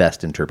you the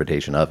best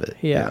interpretation of it.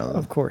 Yeah,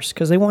 of course,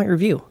 because they want your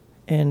view,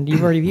 and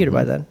you've already viewed it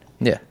by then.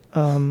 Yeah.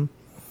 But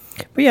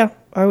yeah,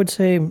 I would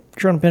say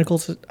Trona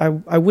Pinnacles. I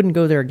wouldn't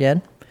go there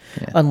again,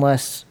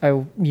 unless I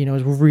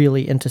was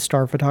really into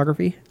star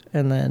photography,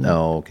 and then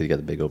because you got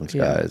the big open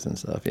skies and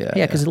stuff. Yeah.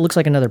 Yeah, because it looks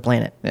like another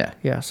planet. Yeah.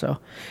 Yeah. So,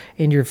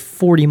 and you're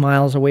 40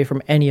 miles away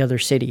from any other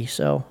city,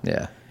 so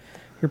yeah.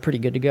 You're pretty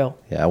good to go.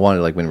 Yeah, I wanted,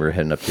 like, when we were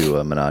heading up to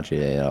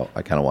Menachie,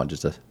 I kind of wanted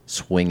just to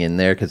swing in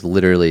there because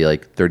literally,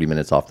 like, 30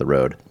 minutes off the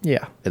road.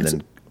 Yeah. And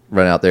then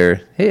run out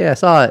there, hey, I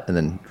saw it, and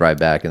then drive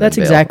back. And that's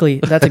then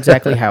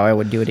exactly how I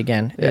would do it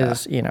again,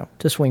 is,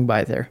 to swing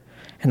by there.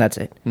 And that's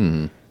it.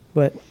 Mm-hmm.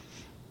 But,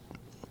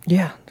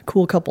 yeah,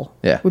 cool couple.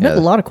 Yeah. We met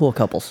a lot of cool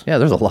couples. Yeah,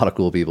 there's a lot of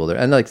cool people there.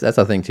 And, like, that's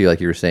the thing, too,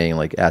 like you were saying,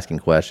 like, asking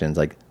questions.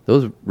 Like,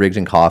 those Rigs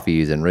and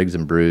Coffees and Rigs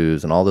and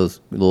Brews and all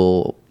those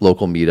little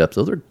local meetups,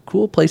 those are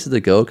cool places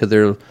to go because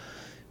they're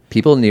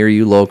people near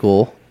you,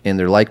 local, and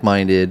they're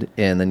like-minded,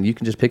 and then you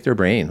can just pick their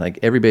brain. Like,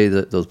 everybody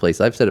at those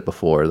places, I've said it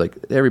before, like,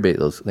 everybody at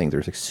those things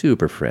are, like,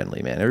 super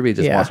friendly, man. Everybody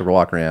just wants to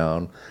walk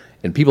around.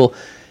 And people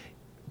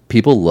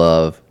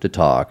love to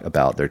talk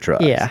about their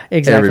trucks. Yeah,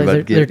 exactly.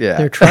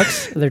 Their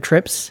trucks, their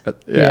trips,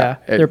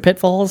 their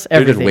pitfalls,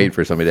 everything. They're just waiting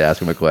for somebody to ask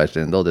them a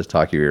question. They'll just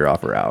talk your ear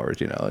off for hours,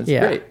 It's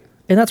great.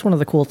 And that's one of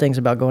the cool things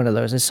about going to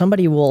those is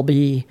somebody will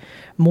be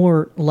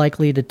more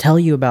likely to tell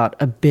you about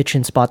a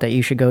bitchin' spot that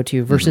you should go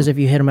to versus if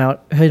you hit them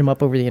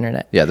up over the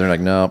internet. Yeah, they're like,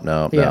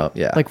 no.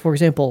 Yeah. Like, for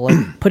example,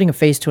 like putting a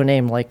face to a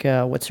name, like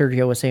what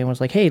Sergio was saying was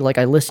like, hey, like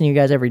I listen to you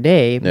guys every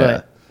day,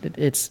 but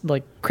it's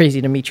like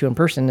crazy to meet you in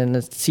person and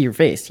to see your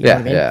face. You know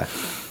what I mean? Yeah.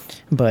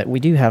 But we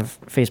do have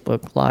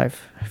Facebook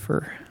Live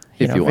for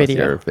if you video. want to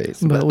see our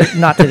face, but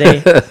not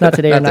today,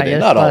 not yet.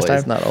 Not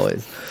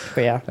always.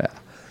 But yeah.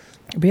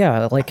 But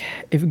yeah, like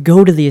if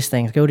go to these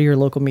things, go to your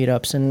local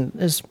meetups, and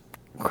as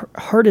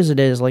hard as it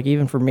is, like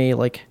even for me,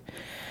 like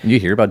you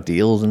hear about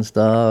deals and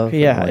stuff.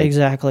 Yeah,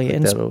 exactly.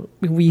 And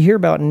we hear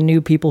about new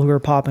people who are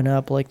popping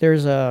up. Like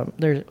there's I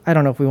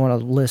don't know if we want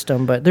to list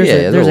them, but there's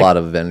a lot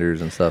of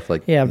vendors and stuff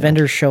like. Yeah,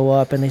 vendors show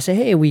up and they say,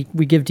 hey, we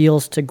give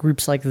deals to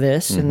groups like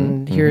this,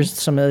 and here's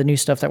some of the new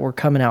stuff that we're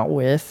coming out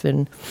with,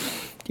 and.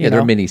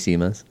 They're mini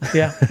SEMAs.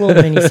 Yeah,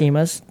 little mini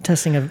SEMAs,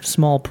 testing a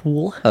small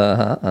pool,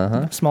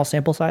 small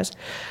sample size.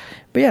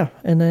 But yeah,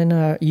 and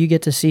then you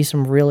get to see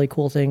some really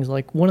cool things.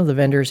 Like one of the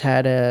vendors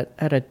had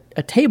a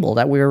table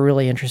that we were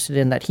really interested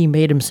in that he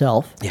made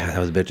himself. Yeah, that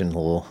was a bitchin'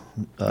 little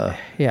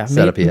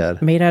setup he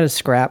had. Made out of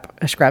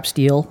scrap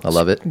steel. I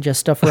love it. Just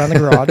stuff around the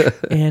garage.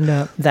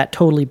 And that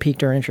totally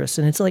piqued our interest.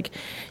 And it's like,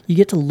 you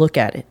get to look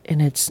at it.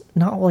 And it's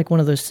not like one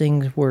of those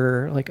things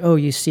where like, oh,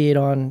 you see it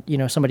on,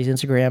 somebody's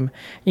Instagram.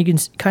 You can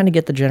kind of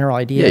get the general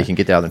idea. Yeah, you can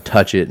get down and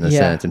touch it in a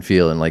sense and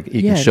feel, and like,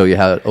 it can show you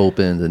how it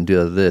opens and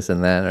do this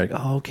and that. And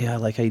like, oh, okay, I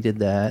like how you did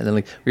that. And then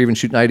like, we're even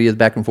shooting ideas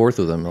back and forth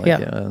with them.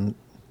 Like, and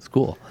it's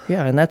cool.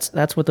 Yeah, and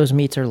that's what those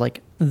meets are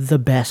like the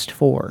best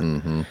for.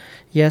 Mm-hmm.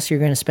 Yes, you're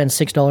going to spend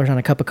 $6 on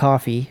a cup of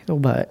coffee,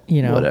 but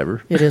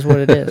whatever. It is what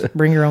it is.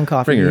 Bring your own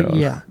coffee. Bring your own.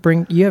 Yeah,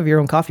 you have your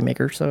own coffee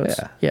maker, so it's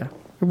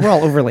We're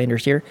all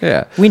Overlanders here.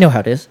 Yeah, we know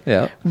how it is.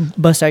 Yeah,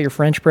 bust out your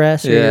French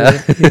press. Your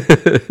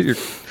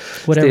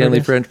whatever Stanley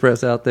French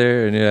press out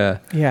there, and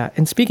yeah.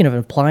 And speaking of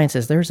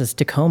appliances, there's this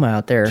Tacoma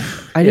out there.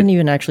 I didn't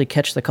even actually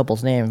catch the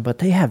couple's name, but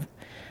they have.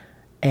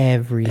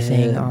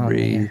 Everything on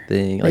there.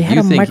 They had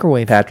a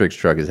microwave. Patrick's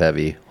truck is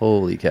heavy.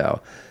 Holy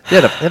cow! They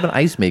have an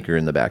ice maker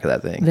in the back of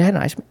that thing. They had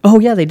an ice. Oh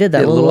yeah, they did that.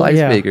 They had a little ice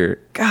maker,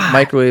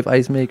 microwave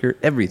ice maker,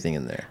 everything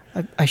in there.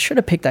 I should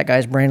have picked that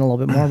guy's brain a little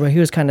bit more, but he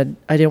was kind of.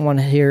 I didn't want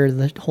to hear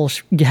the whole.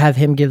 Have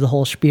him give the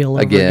whole spiel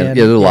again.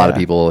 Yeah, there's a lot of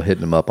people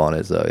hitting him up on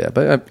it. So yeah,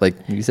 but like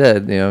you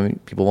said,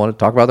 people want to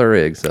talk about their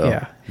rigs.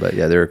 So but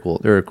yeah, they're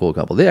a cool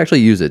couple. They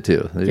actually use it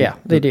too.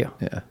 They do.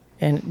 Yeah,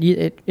 and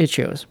it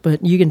shows,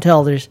 but you can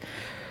tell there's.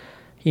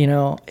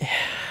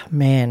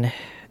 Man,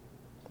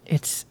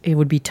 it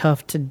would be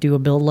tough to do a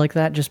build like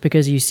that just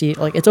because you see,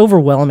 like, it's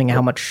overwhelming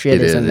how much shit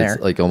is in there.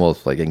 It's like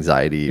almost like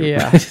anxiety.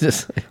 Yeah.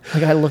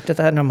 Like I looked at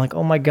that and I'm like,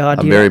 oh my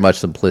God. Very much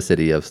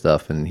simplicity of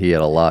stuff, and he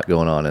had a lot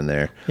going on in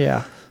there.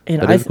 Yeah.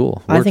 And it's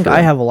cool. I think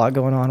I have a lot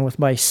going on with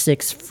my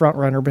 6 front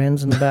runner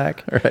bins in the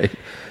back. Right.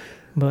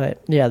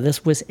 But yeah,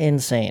 this was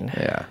insane.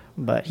 Yeah.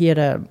 But he had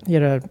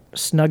a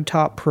snug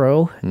top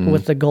Pro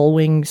with the gull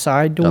wing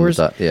side doors.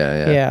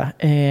 Yeah.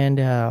 And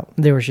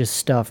there was just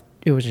stuff.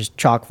 It was just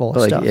chock full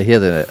of stuff. He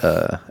had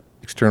an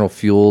external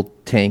fuel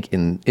tank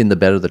in the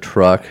bed of the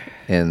truck,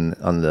 and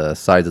on the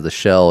sides of the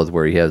shell is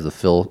where he has the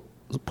fill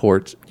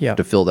ports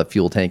to fill that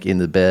fuel tank in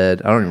the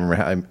bed. I don't even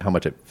remember how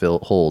much it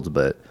holds,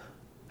 but it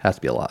has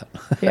to be a lot.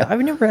 Yeah, I've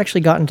never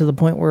actually gotten to the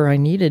point where I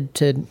needed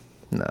to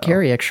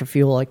carry extra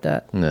fuel like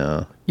that.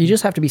 No. You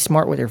just have to be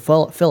smart with your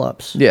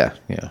fill-ups. Yeah.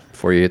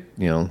 Before you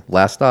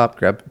last stop,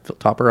 grab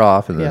topper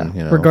off, and then,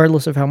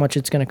 regardless of how much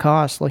it's going to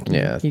cost, like,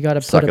 you got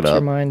to put up to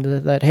your mind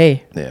that,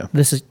 hey,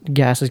 this is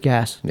gas.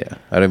 Yeah.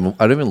 I don't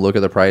even look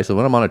at the price. So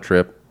when I'm on a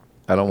trip,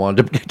 I don't want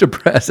to get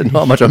depressed and know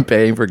how much I'm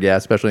paying for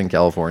gas, especially in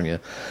California.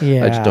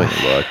 Yeah. I just don't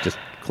even look. Just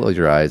close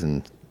your eyes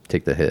and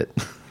take the hit.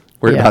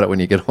 Worry about it when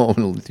you get home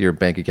and your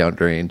bank account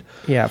drained.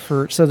 Yeah,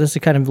 so this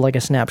is kind of like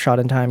a snapshot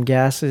in time.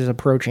 Gas is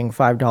approaching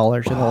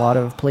 $5 in a lot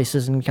of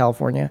places in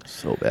California.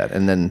 So bad.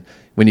 And then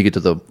when you get to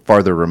the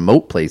farther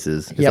remote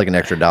places, it's like an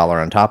extra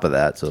 $1 on top of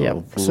that.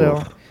 So,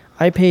 so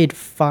I paid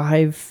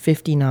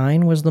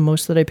 $5.59 was the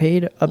most that I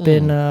paid up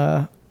in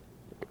the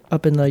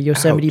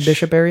Yosemite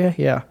Bishop area.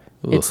 Yeah,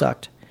 it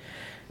sucked.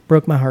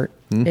 Broke my heart.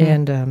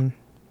 And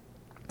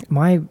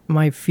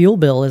my fuel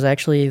bill is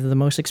actually the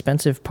most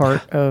expensive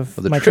part of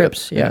my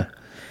trips. Yeah.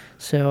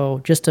 So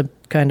just to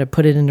kind of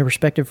put it into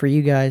perspective for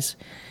you guys,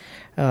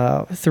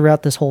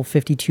 throughout this whole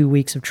 52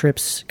 weeks of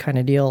trips kind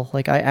of deal,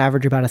 like I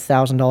average about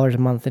 $1,000 a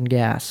month in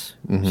gas.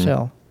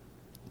 So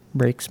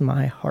breaks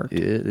my heart.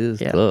 It is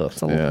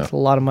tough. It's a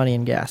lot of money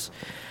in gas.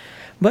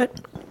 But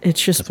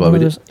it's just one of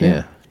those.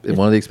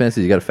 One of the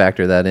expenses, you got to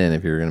factor that in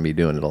if you're going to be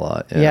doing it a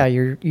lot. Yeah,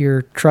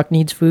 your truck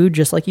needs food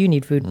just like you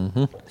need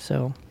food.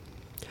 So...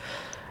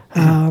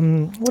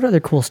 what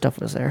other cool stuff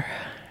was there?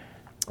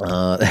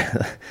 So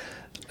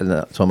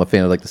I'm a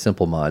fan of like the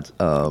simple mods.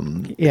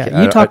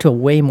 You talked to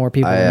way more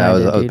people than I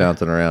did. I was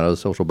bouncing around. I was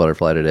a social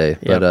butterfly today.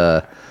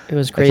 But it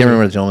was crazy. I can't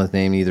remember the gentleman's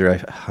name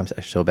either. I'm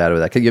so bad with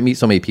that. Because you meet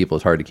so many people,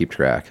 it's hard to keep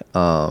track.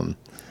 But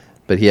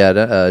he had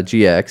a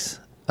GX,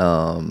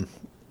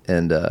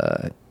 and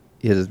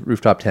he had his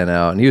rooftop tent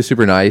out, and he was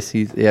super nice.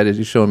 He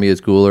was showing me his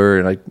cooler,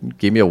 and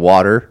gave me a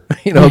water.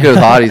 It was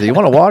hot. He's like, "You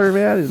want a water,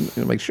 man?" And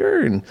I'm like,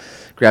 "Sure." And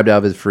grabbed out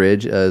of his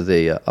fridge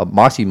a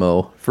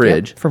Massimo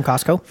fridge from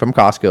Costco. From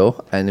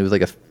Costco, and it was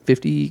like a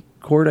 50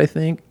 quart, I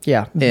think.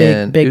 Yeah,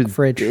 and big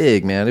fridge.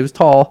 Big, man. It was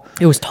tall.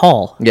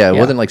 Yeah, it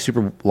wasn't like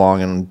super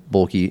long and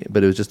bulky,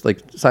 but it was just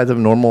like the size of a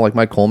normal, like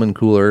my Coleman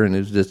cooler, and it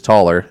was just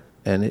taller.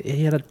 And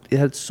it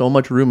had so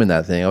much room in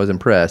that thing. I was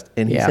impressed.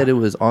 And he said it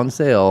was on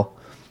sale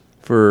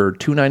for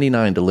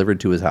 $2.99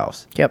 delivered to his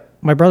house. Yep,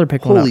 my brother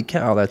picked one up. Holy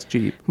cow, that's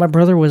cheap. My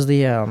brother was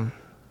the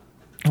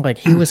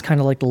he was kind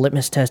of like the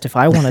litmus test if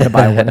I wanted to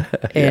buy one,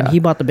 and he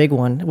bought the big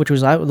one, which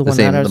was the one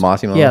that I was the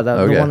Massimo. Yeah,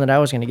 the one that I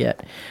was going to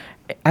get.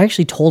 I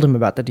actually told him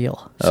about the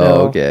deal.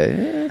 So,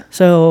 okay.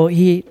 So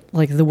he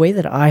the way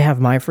that I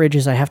have my fridge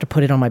is I have to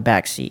put it on my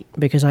back seat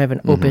because I have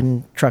an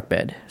open truck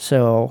bed.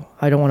 So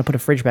I don't want to put a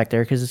fridge back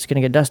there because it's going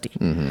to get dusty.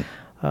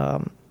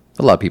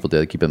 A lot of people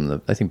do keep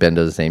him. I think Ben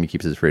does the same. He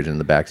keeps his fridge in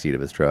the back seat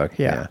of his truck.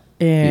 Yeah.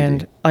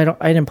 And I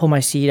didn't pull my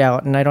seat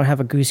out, and I don't have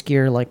a goose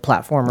gear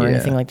platform or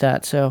anything like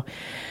that. So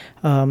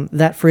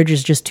that fridge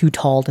is just too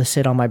tall to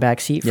sit on my back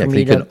seat for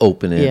me to could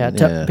open it.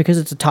 Yeah, because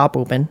it's a top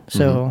open,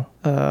 so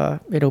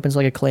it opens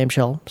like a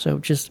clamshell. So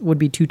it just would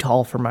be too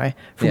tall for my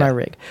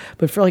rig.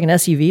 But for an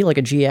SUV, like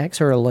a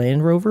GX or a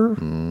Land Rover,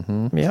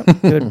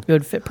 it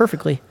would fit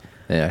perfectly.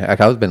 Yeah,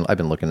 I've been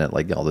looking at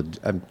all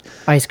the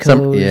ice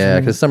codes.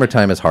 Because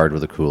summertime is hard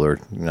with a cooler.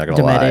 I'm not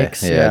gonna lie.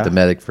 Yeah,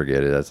 Dometic,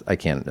 forget it. I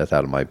can't. That's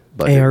out of my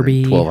budget.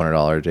 ARB,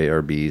 $1,200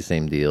 ARB,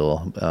 same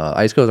deal.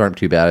 Ice codes aren't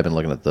too bad. I've been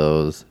looking at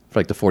those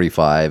for the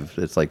 45.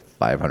 It's like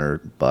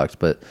 $500,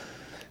 but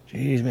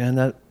geez, man,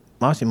 that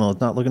Massimo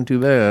is not looking too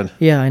bad.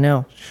 Yeah, I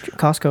know.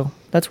 Costco.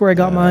 That's where I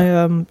got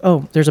my.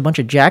 There's a bunch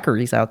of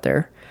Jackeries out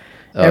there.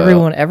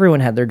 Everyone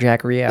had their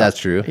Jackery out. That's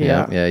true.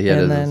 Yeah. He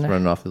had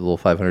running off the little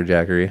 500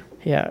 Jackery.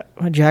 Yeah,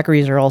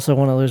 Jackeries are also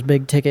one of those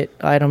big ticket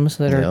items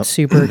that are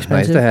super expensive.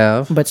 Nice to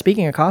have. But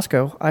speaking of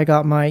Costco, I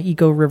got my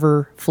Eco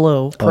River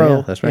Flow Pro. Oh,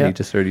 yeah, that's right. You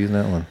just started using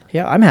that one.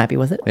 Yeah, I'm happy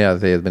with it. Yeah,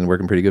 they have been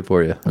working pretty good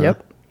for you.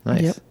 Yep.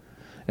 Nice. Yep.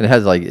 And it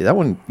has that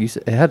one.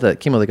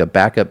 Came with a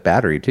backup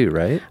battery too,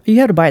 right? You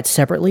had to buy it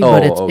separately,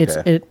 but it's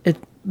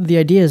the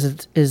idea is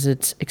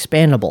it's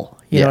expandable.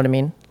 You know what I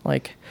mean?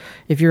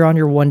 If you're on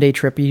your one-day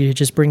trip, you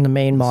just bring the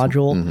main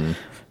module,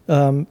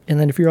 and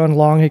then if you're on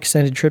long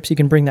extended trips, you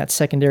can bring that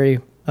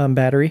secondary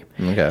battery.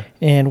 Okay.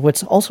 And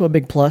what's also a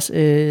big plus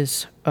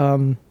is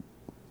the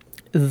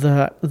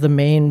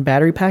main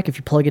battery pack. If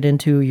you plug it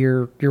into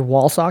your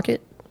wall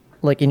socket,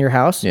 in your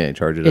house, you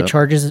charge it up. It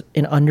charges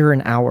in under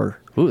an hour.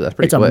 Ooh, that's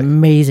pretty quick. It's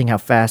amazing how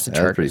fast it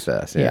charges. That's pretty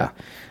fast. Yeah.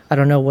 I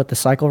don't know what the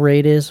cycle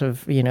rate is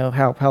of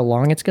how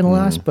long it's going to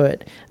last,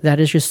 but that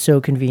is just so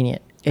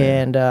convenient.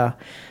 And I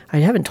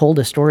haven't told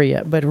this story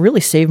yet, but it really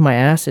saved my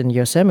ass in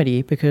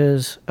Yosemite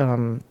because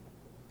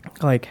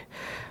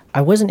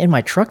I wasn't in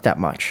my truck that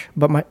much,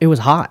 but it was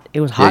hot.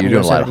 It was hot. Yeah,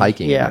 you're doing a lot of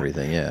hiking and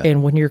everything. Yeah.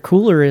 And when your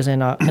cooler is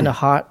in a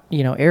hot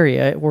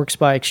area, it works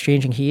by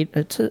exchanging heat.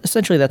 It's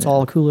essentially that's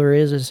all a cooler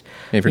is. And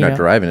if you're not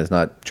driving, it's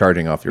not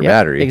charging off your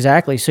battery.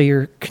 Exactly. So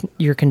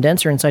your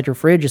condenser inside your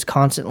fridge is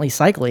constantly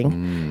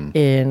cycling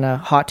in a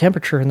hot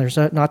temperature, and there's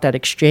not that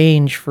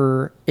exchange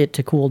for it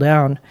to cool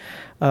down.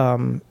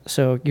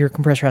 So your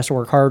compressor has to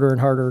work harder and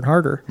harder and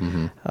harder.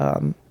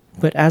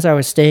 But as I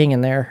was staying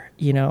in there,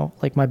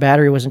 like my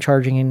battery wasn't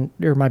charging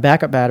or my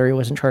backup battery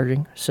wasn't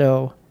charging.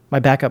 So my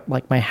backup,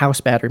 like my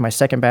house battery, my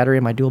second battery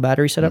and my dual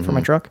battery setup for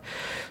my truck.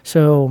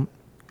 So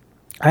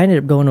I ended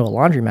up going to a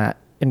laundromat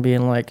and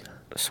being like,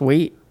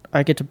 sweet,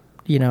 I get to,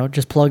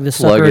 just plug this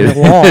sucker in the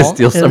wall.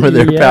 Steal some of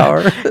their power.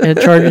 And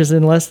it charges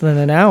in less than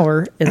an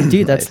hour. And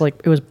dude, that's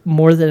it was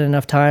more than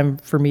enough time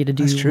for me to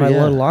do my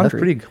load of laundry.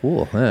 That's pretty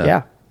cool.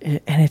 Yeah.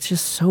 And it's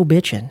just so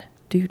bitchin',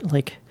 dude.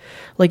 Like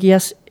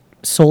yes,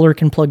 solar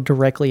can plug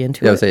directly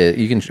into it. I would say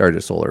you can charge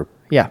a solar.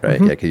 Yeah.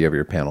 Right. Yeah, because you have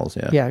your panels.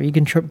 Yeah. Yeah, you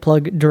can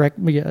plug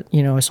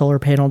a solar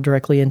panel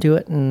directly into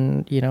it,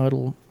 and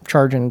it'll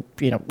charge in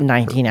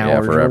 19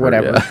 hours forever, or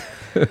whatever.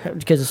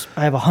 Because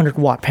I have a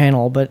 100-watt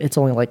panel, but it's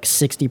only like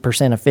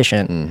 60%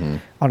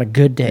 efficient on a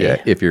good day.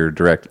 Yeah, if you're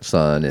direct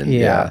sun and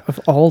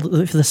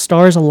if the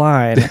stars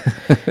align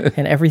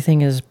and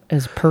everything is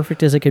as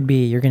perfect as it could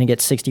be, you're going to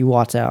get 60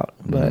 watts out.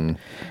 But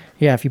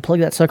yeah, if you plug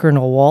that sucker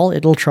into a wall,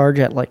 it'll charge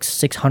at like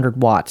 600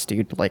 watts,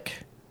 dude. Like,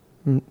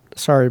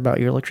 sorry about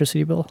your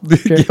electricity bill.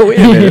 Wait a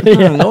minute.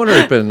 No wonder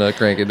it's been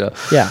cranking up.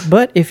 Yeah,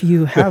 but if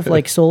you have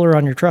like solar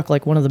on your truck,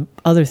 like one of the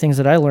other things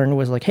that I learned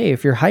was like, hey,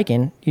 if you're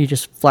hiking, you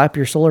just flap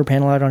your solar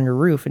panel out on your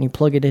roof and you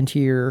plug it into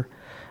your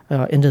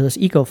into this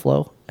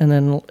EcoFlow, and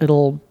then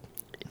it'll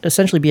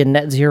essentially be a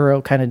net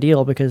zero kind of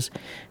deal because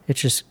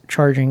it's just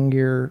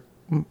charging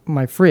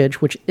my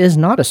fridge, which is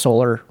not a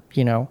solar,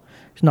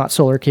 it's not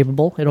solar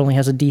capable. It only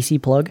has a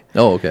DC plug.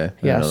 Oh, okay.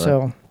 Yeah,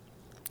 so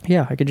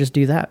yeah, I could just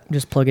do that.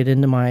 Just plug it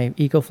into my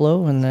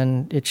EcoFlow, and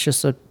then it's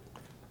just a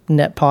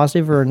net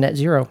positive or a net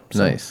zero.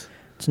 So nice.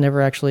 It's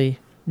never actually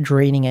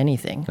draining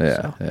anything.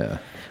 Yeah, so. yeah.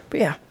 But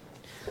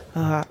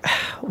yeah,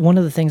 one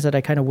of the things that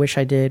I kind of wish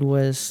I did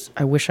was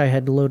I wish I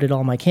had loaded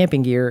all my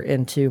camping gear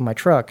into my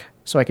truck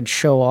so I could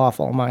show off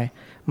all my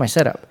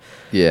setup.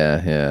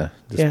 Yeah.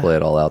 Display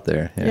it all out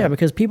there. Yeah,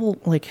 because people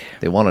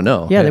they want to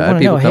know. Yeah, they want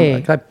to know.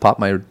 Hey, I popped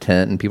my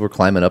tent and people are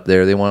climbing up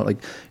there. They want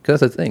because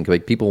that's the thing.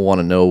 Like people want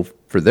to know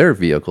for their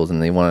vehicles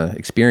and they want to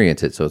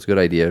experience it. So it's a good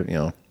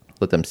idea,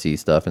 let them see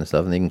stuff and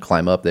they can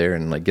climb up there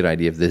and get an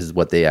idea if this is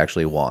what they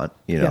actually want,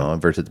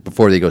 versus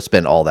before they go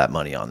spend all that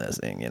money on this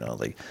thing, and a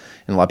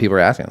lot of people are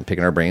asking,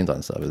 picking our brains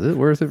on stuff. Is it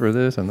worth it for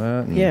this and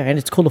that? And and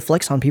it's cool to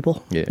flex on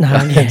people. Yeah.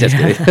 Just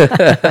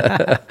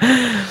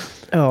kidding.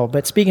 Oh,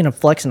 but speaking of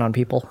flexing on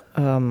people,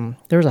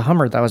 there was a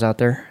Hummer that was out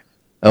there.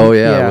 Oh,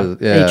 yeah.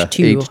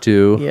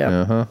 H2. Yeah.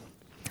 Uh-huh.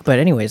 But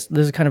anyways,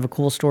 this is kind of a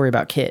cool story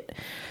about Kit.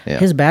 Yeah.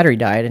 His battery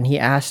died, and he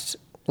asked,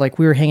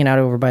 we were hanging out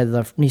over by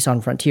the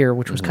Nissan Frontier,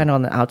 which was kind of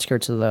on the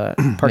outskirts of the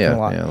parking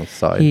lot. Yeah,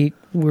 side. We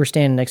were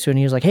standing next to it, and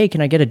he was like, hey,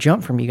 can I get a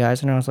jump from you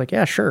guys? And I was like,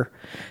 yeah, sure.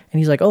 And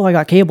he's like, oh, I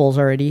got cables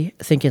already,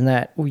 thinking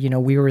that, we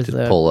were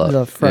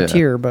the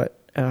Frontier. But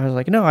I was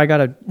like, no, I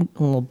got a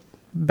little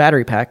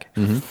battery pack.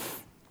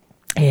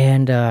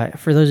 And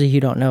for those of you who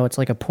don't know, it's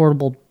like a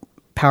portable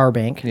power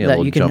bank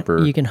that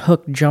you can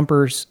hook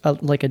jumpers,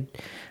 like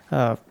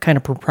a kind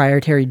of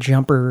proprietary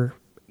jumper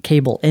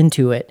cable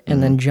into it,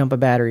 and then jump a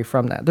battery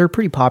from that. They're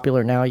pretty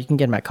popular now. You can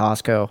get them at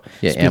Costco.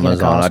 Yeah,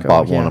 Amazon. I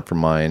bought one up for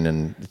mine,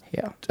 and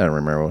I don't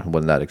remember. It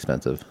wasn't that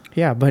expensive.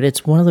 Yeah, but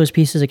it's one of those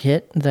pieces of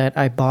kit that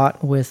I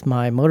bought with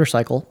my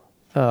motorcycle.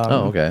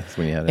 Okay. That's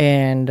when you had it.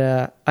 And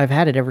I've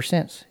had it ever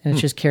since. And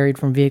it's just carried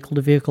from vehicle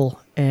to vehicle.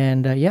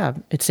 And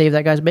it saved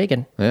that guy's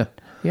bacon. Yeah.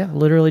 Yeah,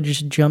 literally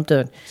just jumped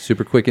a...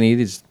 Super quick and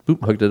easy. Just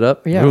hooked it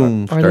up. Yeah.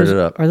 Boom, started it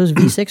up. Are those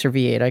V6 or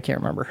V8? I can't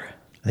remember.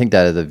 I think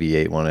that is a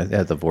V8 one. It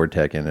has the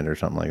Vortec in it or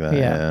something like that.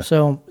 Yeah.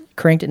 So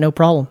cranked it, no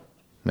problem.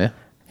 Yeah.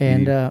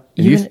 And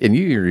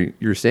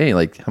you're saying,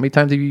 how many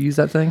times have you used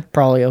that thing?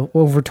 Probably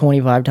over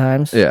 25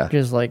 times. Yeah.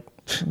 Just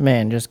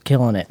just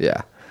killing it.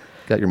 Yeah.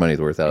 Got your money's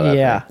worth out of that.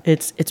 Yeah. Thing.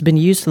 It's been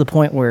used to the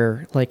point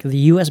where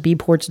the USB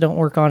ports don't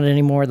work on it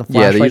anymore. The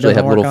flashlight they usually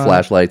have little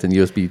flashlights and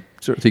USB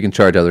so you can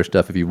charge other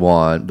stuff if you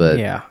want,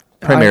 but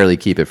primarily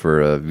keep it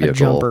for a vehicle. A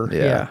jumper.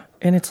 Yeah.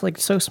 And it's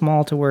so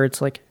small to where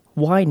it's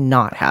why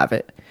not have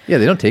it? Yeah,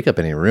 they don't take up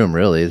any room,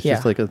 really. It's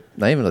just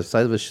not even the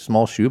size of a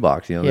small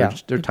shoebox.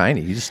 They're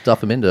tiny. You just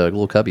stuff them into a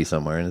little cubby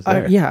somewhere, and it's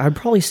there. I'd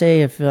probably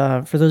say if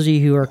for those of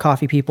you who are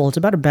coffee people, it's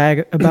about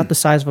about the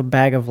size of a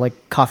bag of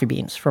coffee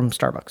beans from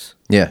Starbucks.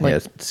 Yeah,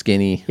 it's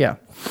skinny. Yeah,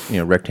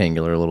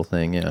 rectangular little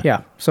thing. Yeah,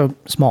 yeah. So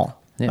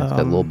small. Yeah, it's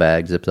got a little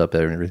bag, zips up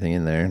everything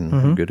in there, and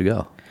you're good to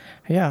go.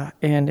 Yeah,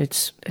 and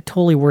it's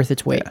totally worth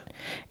its weight. Yeah.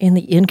 And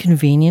the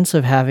inconvenience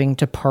of having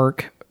to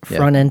park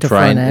front end to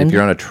front end. If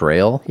you're on a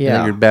trail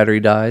and your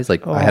battery dies,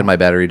 I had my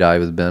battery die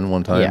with Ben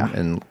one time,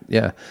 and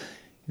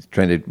he's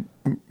trying to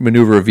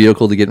maneuver a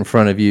vehicle to get in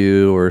front of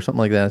you or something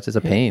like that. It's just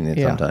a pain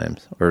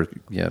sometimes. Or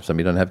if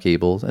somebody doesn't have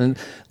cables, and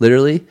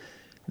literally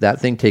that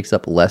thing takes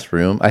up less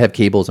room. I have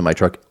cables in my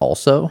truck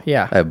also.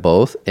 Yeah. I have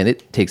both, and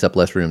it takes up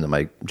less room than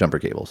my jumper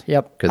cables.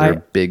 Yep. Because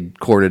they're big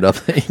corded up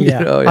thing. Yeah.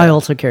 You know? I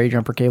also carry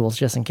jumper cables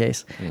just in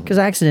case. Because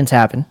accidents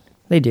happen.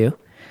 They do.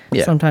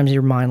 Yeah. Sometimes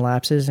your mind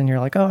lapses and you're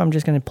like, oh, I'm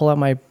just going to pull out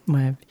my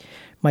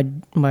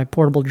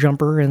portable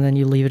jumper, and then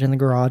you leave it in the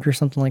garage or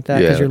something like that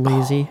because you're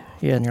lazy.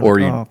 Yeah, and you're or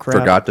like, you oh, crap.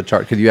 forgot to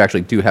charge, because you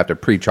actually do have to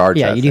pre-charge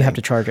Yeah, that you do thing. have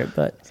to charge it,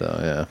 but So,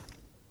 yeah.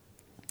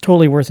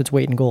 totally worth its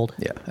weight in gold.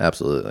 Yeah,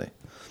 absolutely.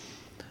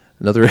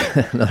 Another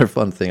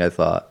fun thing I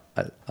thought,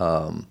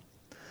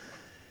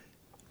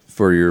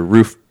 for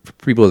your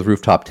people with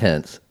rooftop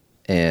tents,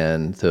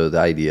 and so the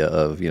idea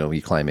of,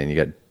 you climb in, you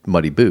got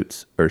muddy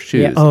boots or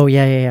shoes. Yeah. Oh,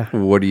 yeah.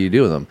 What do you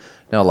do with them?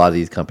 Now, a lot of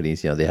these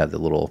companies, they have the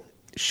little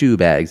shoe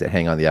bags that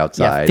hang on the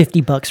outside. Yeah,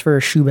 $50 for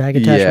a shoe bag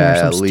attachment or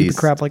some at stupid least,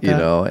 crap like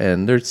that.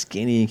 And they're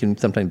skinny. You can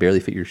sometimes barely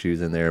fit your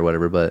shoes in there or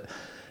whatever. But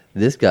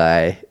this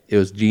guy, it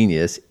was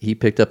genius. He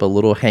picked up a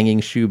little hanging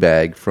shoe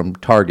bag from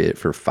Target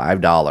for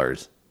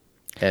 $5.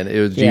 And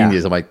it was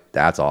genius. I'm like,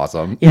 that's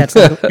awesome. Yeah,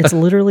 it's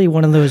literally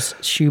one of those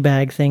shoe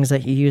bag things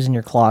that you use in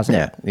your closet.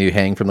 Yeah, you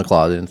hang from the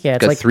closet. Yeah,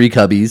 it's got 3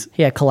 cubbies.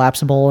 Yeah,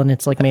 collapsible, and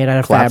it's like made out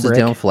of Collapses fabric.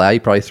 down flat. He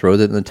probably throws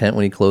it in the tent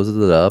when he closes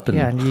it up. And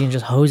And you can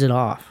just hose it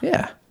off.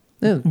 yeah.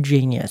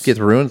 Genius. Gets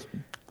ruined.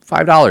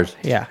 $5.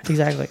 Yeah,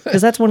 exactly.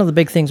 Because that's one of the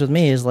big things with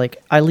me is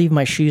like I leave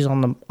my shoes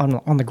on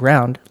the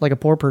ground like a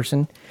poor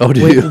person. Oh,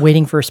 do you?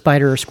 Waiting for a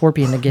spider or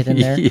scorpion to get in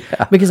there. Yeah.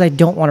 Because I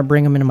don't want to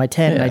bring them into my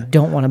tent, and I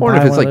don't want to Or buy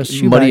if it's one of like those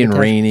shoe muddy bag and attachments.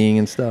 raining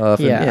and stuff.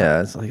 Yeah. And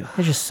yeah, it's like,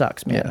 It just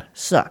sucks, man. Yeah.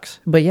 Sucks.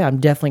 But yeah, I'm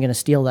definitely going to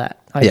steal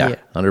that idea. yeah,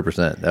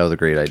 100%. That was a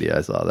great idea.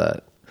 I saw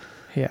that.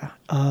 Yeah.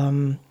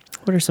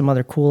 What are some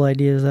other cool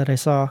ideas that I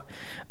saw?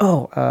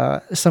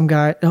 Some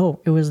guy. Oh,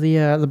 it was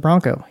the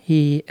Bronco.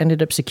 He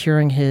ended up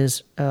securing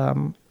his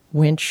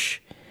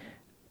winch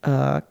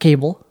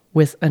cable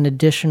with an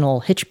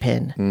additional hitch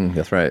pin.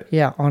 That's right.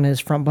 Yeah, on his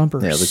front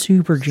bumper. Yeah,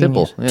 Super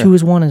simple, genius. yeah. 2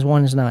 is 1 is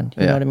 1 is none.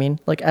 You know Yeah. what I mean?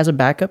 Like as a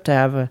backup to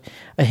have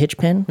a hitch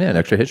pin. Yeah, an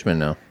extra hitchman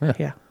now. Yeah.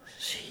 Yeah.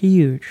 It's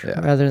huge. Yeah.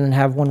 Rather than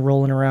have one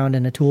rolling around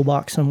in a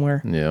toolbox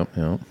somewhere. Yeah.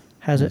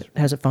 Has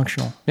it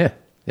functional. Yeah.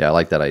 Yeah, I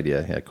like that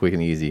idea. Yeah, quick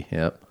and easy.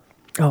 Yep.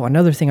 Oh,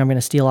 another thing I'm going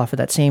to steal off of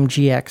that same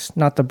GX,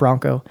 not the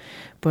Bronco,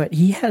 but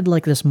he had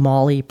like this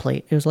Molly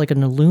plate. It was like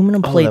an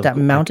aluminum plate that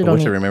mounted I on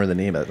wish I the... remember the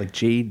name of it. Like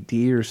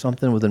JD or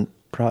something with a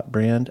prop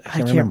brand. I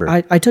can't remember.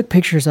 I took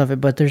pictures of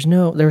it, but there was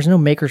no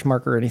maker's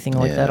mark or anything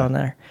like that on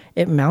there.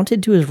 It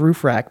mounted to his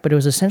roof rack, but it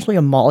was essentially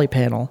a Molly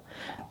panel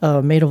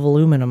made of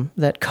aluminum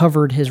that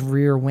covered his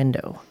rear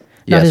window.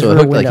 Yeah, Not his so it rear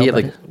hooked, like window, he had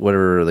but like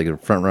whatever, like a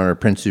front runner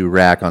Prinsu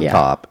rack on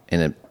top,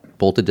 and it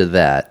bolted to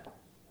that,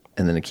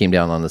 and then it came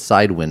down on the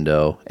side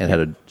window and had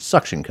a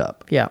suction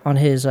cup. Yeah, on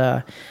his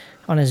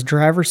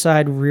driver's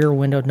side rear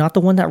window, not the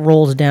one that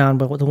rolls down,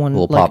 but the one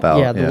Little like, pop out,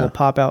 Yeah, the yeah. little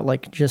pop out,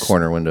 like just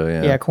Corner window,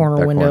 yeah. Yeah, corner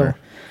Back window.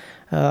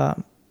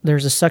 corner.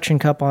 There's a suction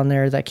cup on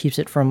there that keeps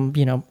it from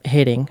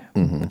hitting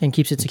and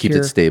keeps it secure.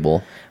 Keeps it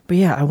stable. But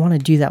yeah, I want to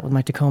do that with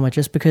my Tacoma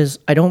just because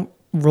I don't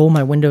roll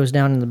my windows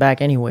down in the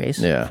back anyways.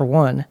 Yeah. For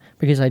one,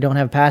 because I don't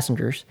have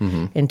passengers,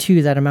 and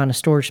 2, that amount of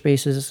storage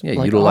space is Yeah,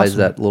 like utilize awesome.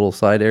 that little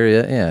side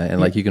area. Yeah, and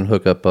like you can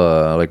hook up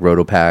like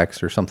roto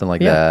packs or something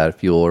like that,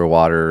 fuel or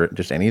water,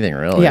 just anything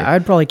really. Yeah,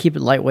 I'd probably keep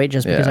it lightweight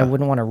just because I Yeah.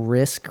 wouldn't want to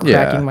risk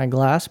Yeah. cracking my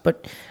glass,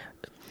 but.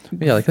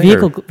 Yeah, like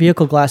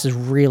Vehicle glass is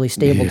really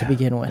stable to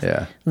begin with.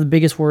 Yeah. The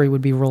biggest worry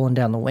would be rolling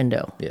down the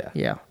window. Yeah.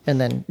 Yeah. And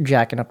then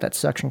jacking up that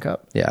suction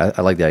cup. Yeah,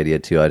 I like the idea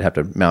too. I'd have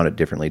to mount it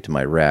differently to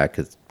my rack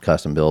because it's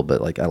custom built,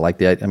 but like I like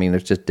the. I mean,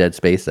 there's just dead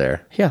space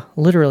there. Yeah,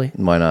 literally.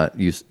 Why not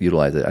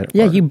utilize it?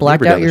 Yeah, you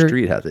blacked neighbor out down your the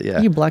street has it.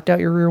 Yeah, You blacked out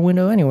your rear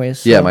window anyways.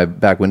 So. yeah. My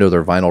back windows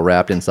are vinyl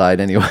wrapped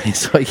inside anyway,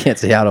 so I can't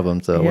stay out of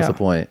them. So what's Yeah. the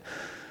point?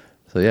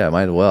 So yeah,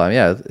 might as well. I mean,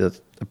 yeah,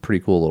 it's a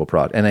pretty cool little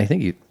product, and I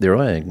think they're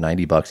only like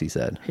 $90. He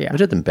said, Yeah. which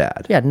isn't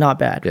bad. Yeah, not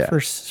bad Yeah. for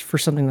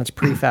something that's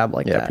prefab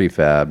like Yeah, that.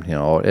 prefab.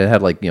 It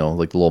had like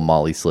like the little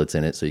molly slits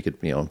in it, so you could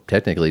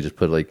technically just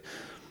put like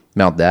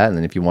mount that, and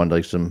then if you wanted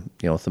like some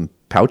some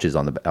pouches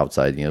on the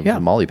outside, Yeah. the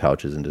molly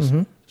pouches, and just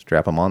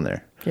strap them on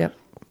there. Yeah.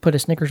 Put a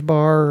Snickers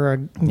bar or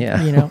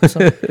Yeah.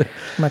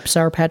 my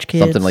Sour Patch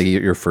Kids. Something like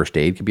your first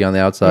aid could be on the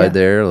outside Yeah.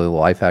 there, a little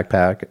life hack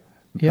pack.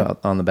 Yep.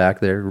 On the back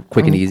there,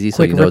 quick and easy, so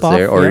quick you know it's rip-off,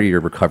 there. Or yep. your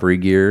recovery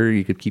gear,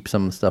 you could keep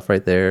some stuff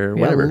right there,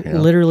 Yeah, whatever.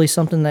 literally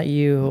something that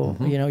you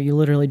you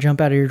literally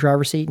jump out of your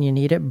driver's seat and you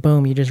need it.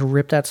 Boom, you just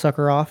rip that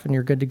sucker off and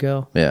you're good to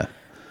go. Yeah,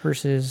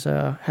 Versus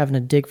having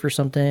to dig for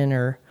something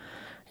or,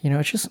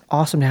 it's just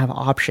awesome to have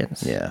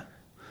options. yeah.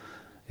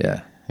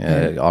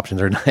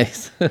 Options are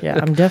nice. Yeah,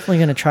 I'm definitely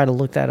going to try to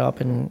look that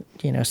up and,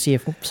 see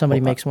if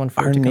somebody makes one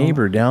for Our a Tacoma.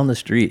 neighbor down the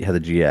street has a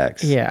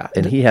GX. Yeah.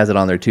 and he has it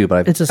on there too.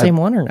 But It's the same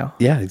one or no?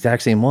 Yeah,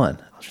 exact same one.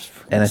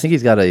 And I think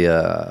he's got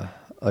a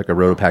like a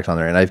roto pack on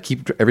there. And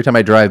every time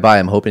I drive by,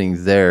 I'm hoping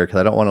he's there because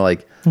I don't want to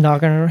like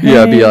Knocking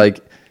on be like,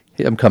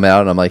 I'm coming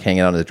out and I'm like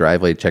hanging out in his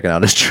driveway, checking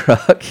out his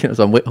truck.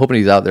 So I'm hoping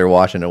he's out there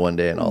washing it one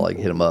day, and I'll like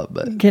hit him up.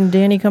 But can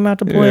Danny come out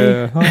to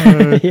play?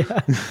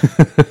 Yeah.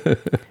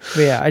 But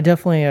yeah, I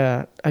definitely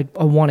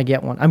I want to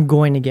get one. I'm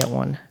going to get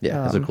one.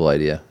 Yeah, that's a cool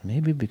idea.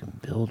 Maybe we can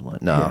build one.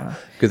 No,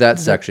 because that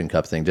suction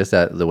cup thing, just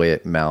that the way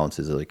it mounts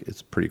is like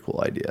it's a pretty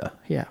cool idea.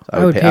 Yeah,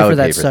 I would pay for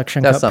that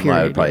suction cup. That's something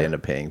I would probably end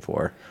up paying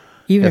for.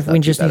 Even if we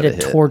just need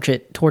to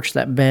torch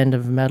that bend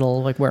of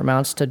metal, like where it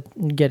mounts, to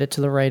get it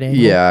to the right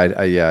angle. Yeah,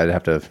 I'd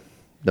have to,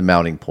 the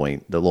mounting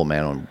point, the little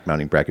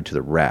mounting bracket to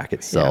the rack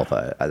itself.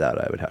 I thought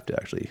I would have to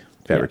actually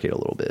fabricate a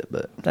little bit,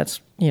 but that's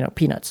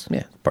peanuts.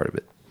 Yeah, part of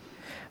it.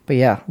 But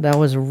yeah, that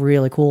was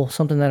really cool.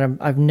 Something that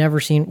I've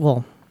never seen.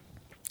 Well,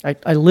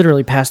 I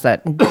literally pass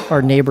that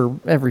our neighbor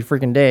every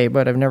freaking day,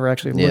 but I've never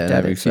actually looked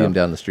at it. You see him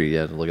down the street.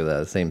 Yeah, look at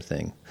that. Same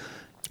thing.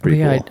 It's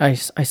pretty cool. I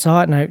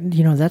saw it,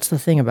 and that's the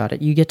thing about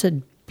it. You get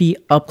to be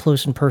up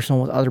close and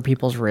personal with other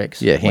people's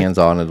rigs. Yeah, hands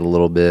on it a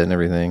little bit and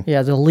everything.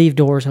 Yeah, they'll leave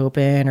doors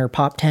open or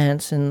pop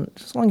tents, and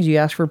as long as you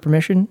ask for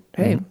permission,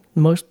 hey,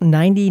 most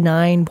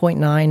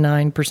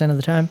 99.99% of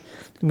the time,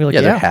 they'll be like,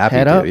 they're happy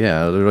head to. up.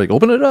 Yeah, they're like,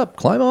 open it up,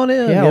 climb on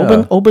in.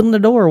 Yeah, open the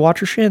door,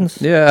 watch your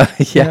shins. Yeah,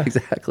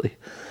 exactly.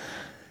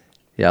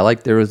 Yeah, I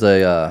like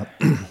I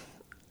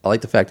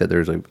like the fact that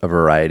there's a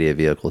variety of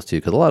vehicles too,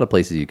 because a lot of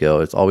places you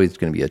go, it's always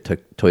going to be a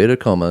Toyota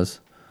Tacomas.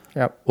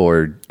 Yep.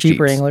 Or Jeep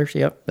Jeeps. Wranglers.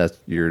 Yep. That's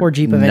your or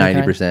Jeep of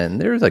 90%.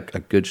 And there's like a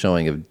good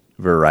showing of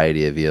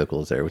variety of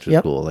vehicles there, which is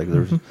cool. Like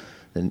there's, the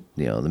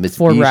Mitsubishis,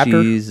 Ford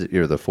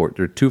Raptor.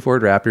 There are 2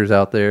 Ford Raptors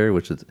out there,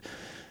 which is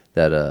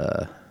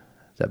that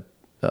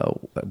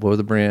what was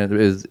the brand?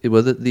 Was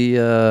it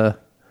the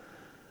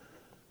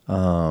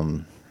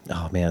oh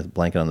man, it's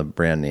blanking on the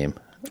brand name.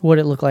 What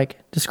did it look like?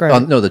 Describe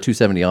it. No, the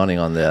 270 awning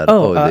on that. The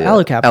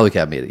Alucab.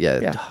 Alucab made it.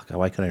 Yeah. Oh, God,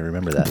 why couldn't I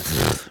remember that?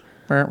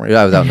 I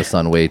was out in the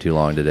sun way too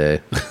long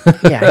today.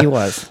 Yeah, he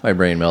was. My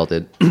brain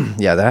melted.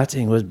 Yeah, that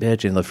thing was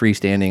bitching. The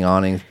freestanding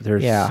awnings, they're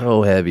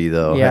so heavy,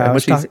 though. Yeah,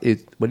 what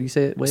do you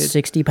say it weighed?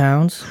 60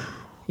 pounds.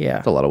 Yeah.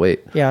 That's a lot of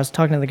weight. Yeah, I was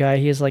talking to the guy.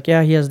 He was like, he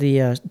has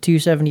the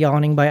 270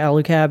 awning by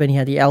Alucab, and he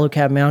had the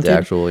Alucab mounted. The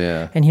actual,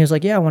 yeah. And he was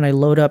like, when I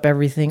load up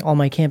everything, all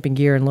my camping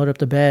gear, and load up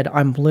the bed,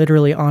 I'm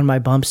literally on my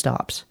bump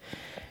stops.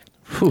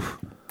 Whew.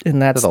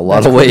 And that's a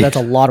lot of weight. That's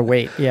a lot of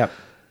weight, yeah.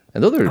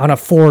 And those are on a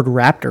Ford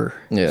Raptor.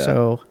 Yeah.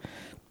 So,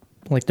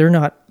 like, they're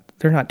not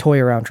toy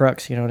around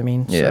trucks, you know what I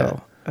mean? Yeah.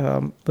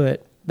 So,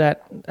 but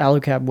that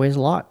Alucab weighs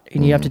a lot,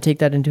 and you have to take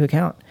that into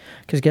account.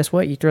 Because guess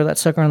what? You throw that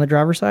sucker on the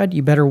driver's side,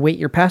 you better weight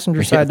your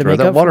passenger side to make up for it.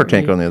 Throw that water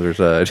tank on the other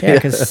side. Yeah,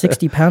 because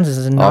 60 pounds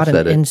is not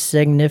an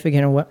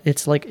insignificant.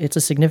 It's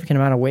a significant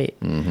amount of weight.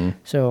 Mm-hmm.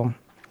 So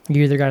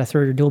you either got to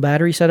throw your dual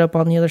battery setup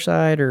on the other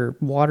side, or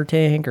water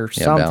tank, or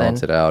something.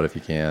 Balance it out if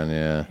you can.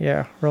 Yeah.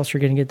 Yeah, or else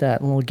you're gonna get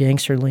that little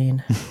gangster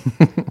lean.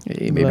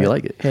 Hey, maybe you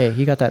like it. Hey,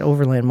 you got that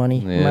Overland money.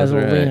 You might as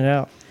well lean it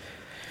out.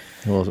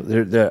 Well,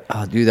 dude,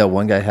 that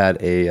one guy had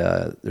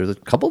there's a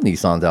couple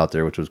Nissans out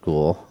there, which was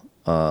cool.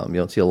 You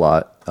don't see a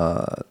lot.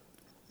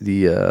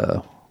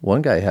 The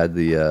one guy had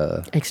the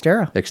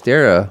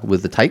Xterra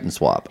with the Titan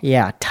swap.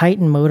 Yeah,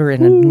 Titan motor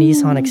and a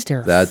Nissan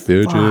Xterra. That's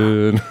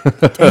bitchin'.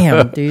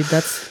 Damn, dude,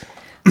 that's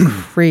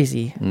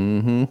crazy.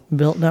 Mm-hmm.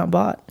 Built, not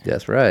bought.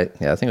 That's right.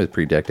 Yeah, I think it was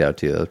pre-decked out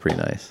too. That was pretty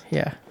nice.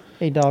 Yeah.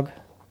 Hey, dog.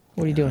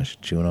 What are you doing? She's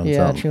chewing on something.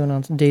 Yeah, chewing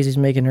on. Daisy's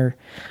making her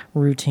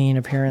routine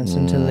appearance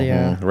into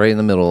the... right in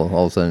the middle.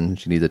 All of a sudden,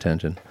 she needs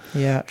attention.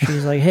 Yeah,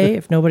 she's like, hey,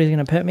 if nobody's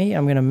going to pet me,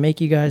 I'm going to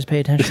make you guys pay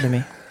attention to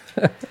me.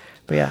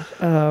 But yeah.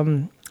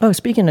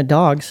 Speaking of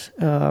dogs,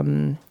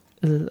 you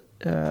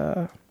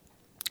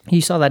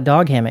saw that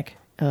dog hammock.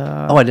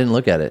 I didn't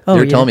look at it. You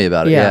were telling me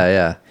about it.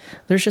 Yeah.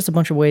 There's just a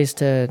bunch of ways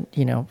to,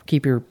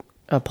 keep your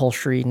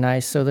upholstery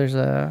nice. So there's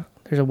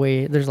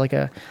like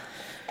a...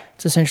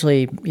 It's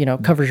essentially,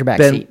 covers your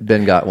back seat.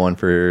 Ben got one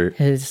for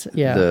his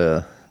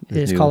new,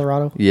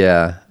 Colorado.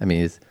 Yeah, I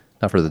mean, it's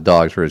not for the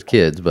dogs, for his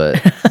kids,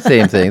 but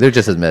same thing. They're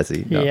just as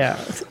messy. No.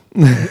 Yeah,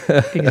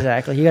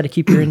 exactly. You got to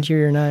keep your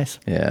interior nice.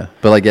 Yeah,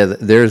 but like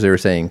they were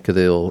saying, because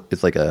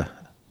it's like a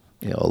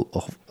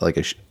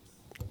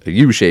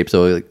U shape,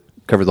 so it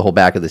covers the whole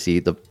back of the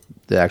seat, the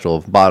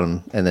actual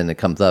bottom, and then it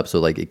comes up, so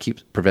like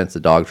it prevents the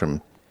dog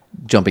from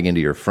jumping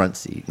into your front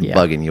seat and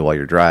bugging you while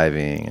you're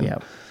driving. And, yeah.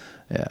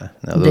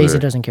 No, Daisy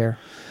doesn't care.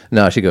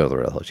 No, she goes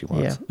where the hell she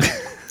wants. Yeah.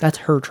 That's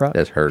her truck.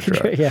 That's her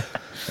truck. Yeah.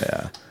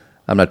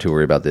 I'm not too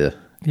worried about the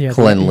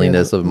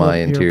cleanliness of my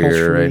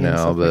interior right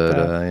now, but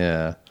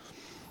yeah.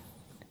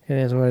 It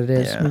is what it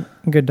is. Yeah.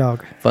 Good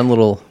dog. Fun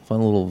little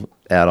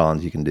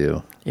add-ons you can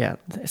do. Yeah.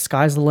 The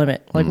sky's the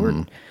limit. Like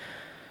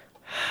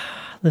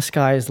the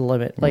sky is the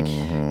limit. Like,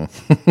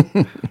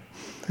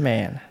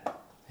 man.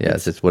 Yeah,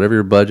 it's just whatever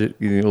your budget,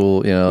 you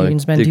can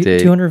spend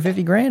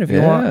 $250,000 if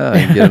you want.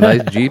 Yeah, you get a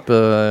nice Jeep.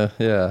 Yeah.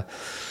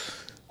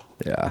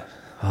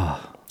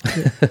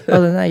 Other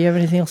than that, you have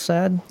anything else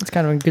sad? It's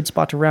kind of a good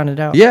spot to round it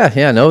out.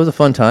 Yeah. No, it was a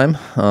fun time.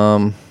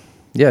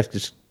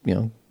 Just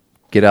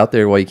get out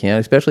there while you can.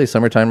 Especially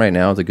summertime right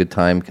now is a good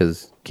time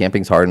because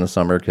camping's hard in the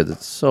summer because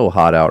it's so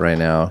hot out right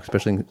now,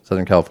 especially in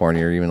Southern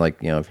California, or even like,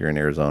 if you're in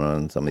Arizona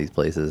and some of these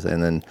places.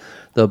 And then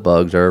the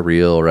bugs are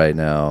real right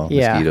now.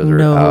 Yeah, mosquitoes are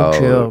no out.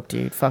 joke,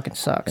 dude. Fucking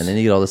sucks. And then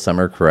you get all the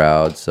summer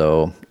crowds.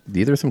 So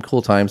these are some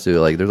cool times to,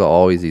 like, there's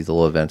always these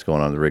little events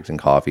going on, the Rigs and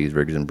Coffees,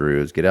 Rigs and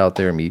Brews. Get out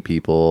there, meet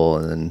people,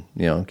 and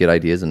then, get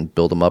ideas and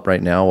build them up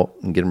right now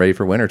and get them ready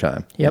for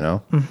wintertime.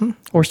 Yep.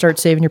 Or start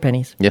saving your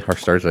pennies. Yeah, or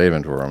start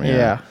saving for them.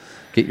 Yeah.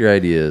 Get your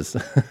ideas.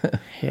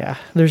 Yeah.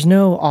 There's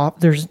no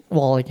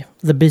like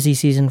the busy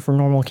season for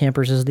normal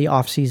campers is the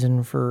off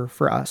season for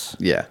us.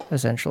 Yeah.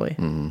 Essentially.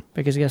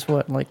 Because guess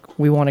what? Like,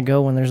 we want to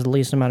go when there's the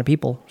least amount of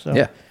people. So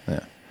Yeah.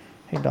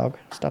 Hey, dog,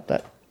 stop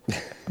that.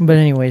 But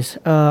anyways,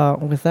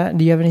 with that,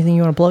 do you have anything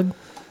you want to plug?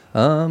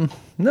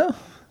 No.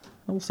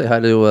 I will say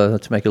hi to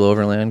Temecula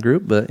Overland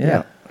group, but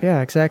yeah.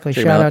 Yeah, exactly.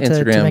 Check Shout out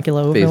Instagram, to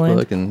Temecula Overland.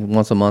 Facebook, and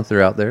once a month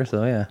they're out there,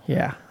 so yeah.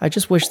 Yeah. I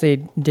just wish they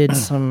did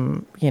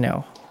some,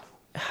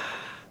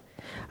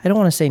 I don't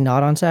want to say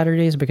not on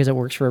Saturdays because it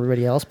works for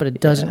everybody else, but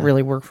it doesn't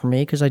really work for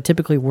me because I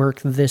typically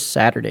work this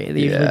Saturday.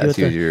 They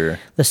usually do it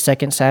the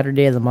second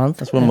Saturday of the month.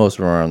 That's when most of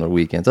them are on the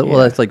weekends. Well,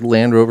 that's like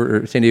Land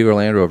Rover, San Diego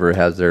Land Rover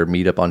has their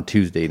meetup on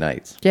Tuesday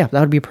nights. Yeah, that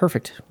would be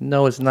perfect.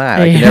 No, it's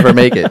not. I can never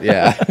make it.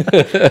 Yeah.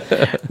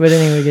 But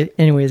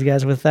anyways,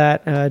 guys, with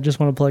that, just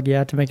want to plug you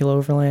out to Temecula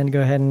Overland.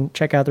 Go ahead and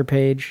check out their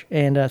page.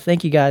 And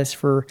thank you guys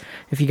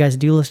if you guys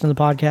do listen to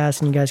the podcast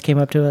and you guys came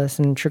up to us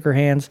and shook our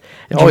hands.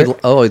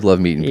 Always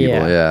love meeting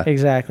people. Yeah.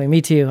 Exactly.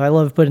 Me too. I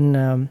love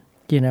putting,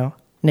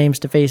 names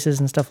to faces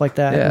and stuff like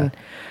that. Yeah. And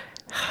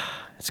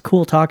it's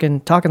cool talking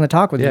the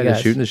talk with you guys. Yeah,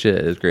 shooting the shit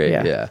is great.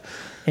 Yeah.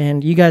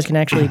 And you guys can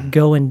actually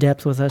go in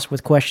depth with us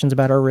with questions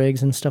about our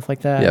rigs and stuff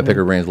like that. Yeah, pick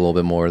our brains a little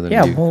bit more than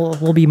you.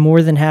 We'll be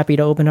more than happy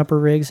to open up our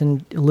rigs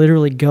and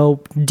literally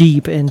go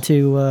deep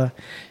into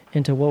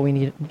what we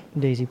need.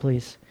 Daisy,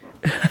 please.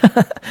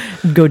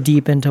 Go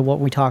deep into what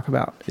we talk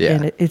about. Yeah.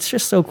 And it's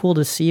just so cool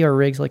to see our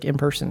rigs like in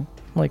person.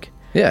 Like,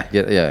 Yeah,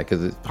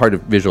 because it's hard to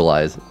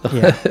visualize.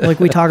 Yeah, like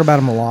we talk about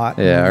them a lot.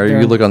 Yeah, or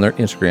you look on their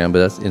Instagram, but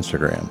that's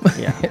Instagram.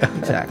 Yeah,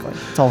 exactly.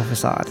 It's all a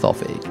facade. It's all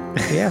fake.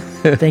 Yeah.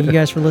 Thank you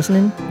guys for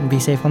listening, and be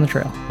safe on the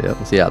trail. Yeah,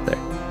 we'll see you out there.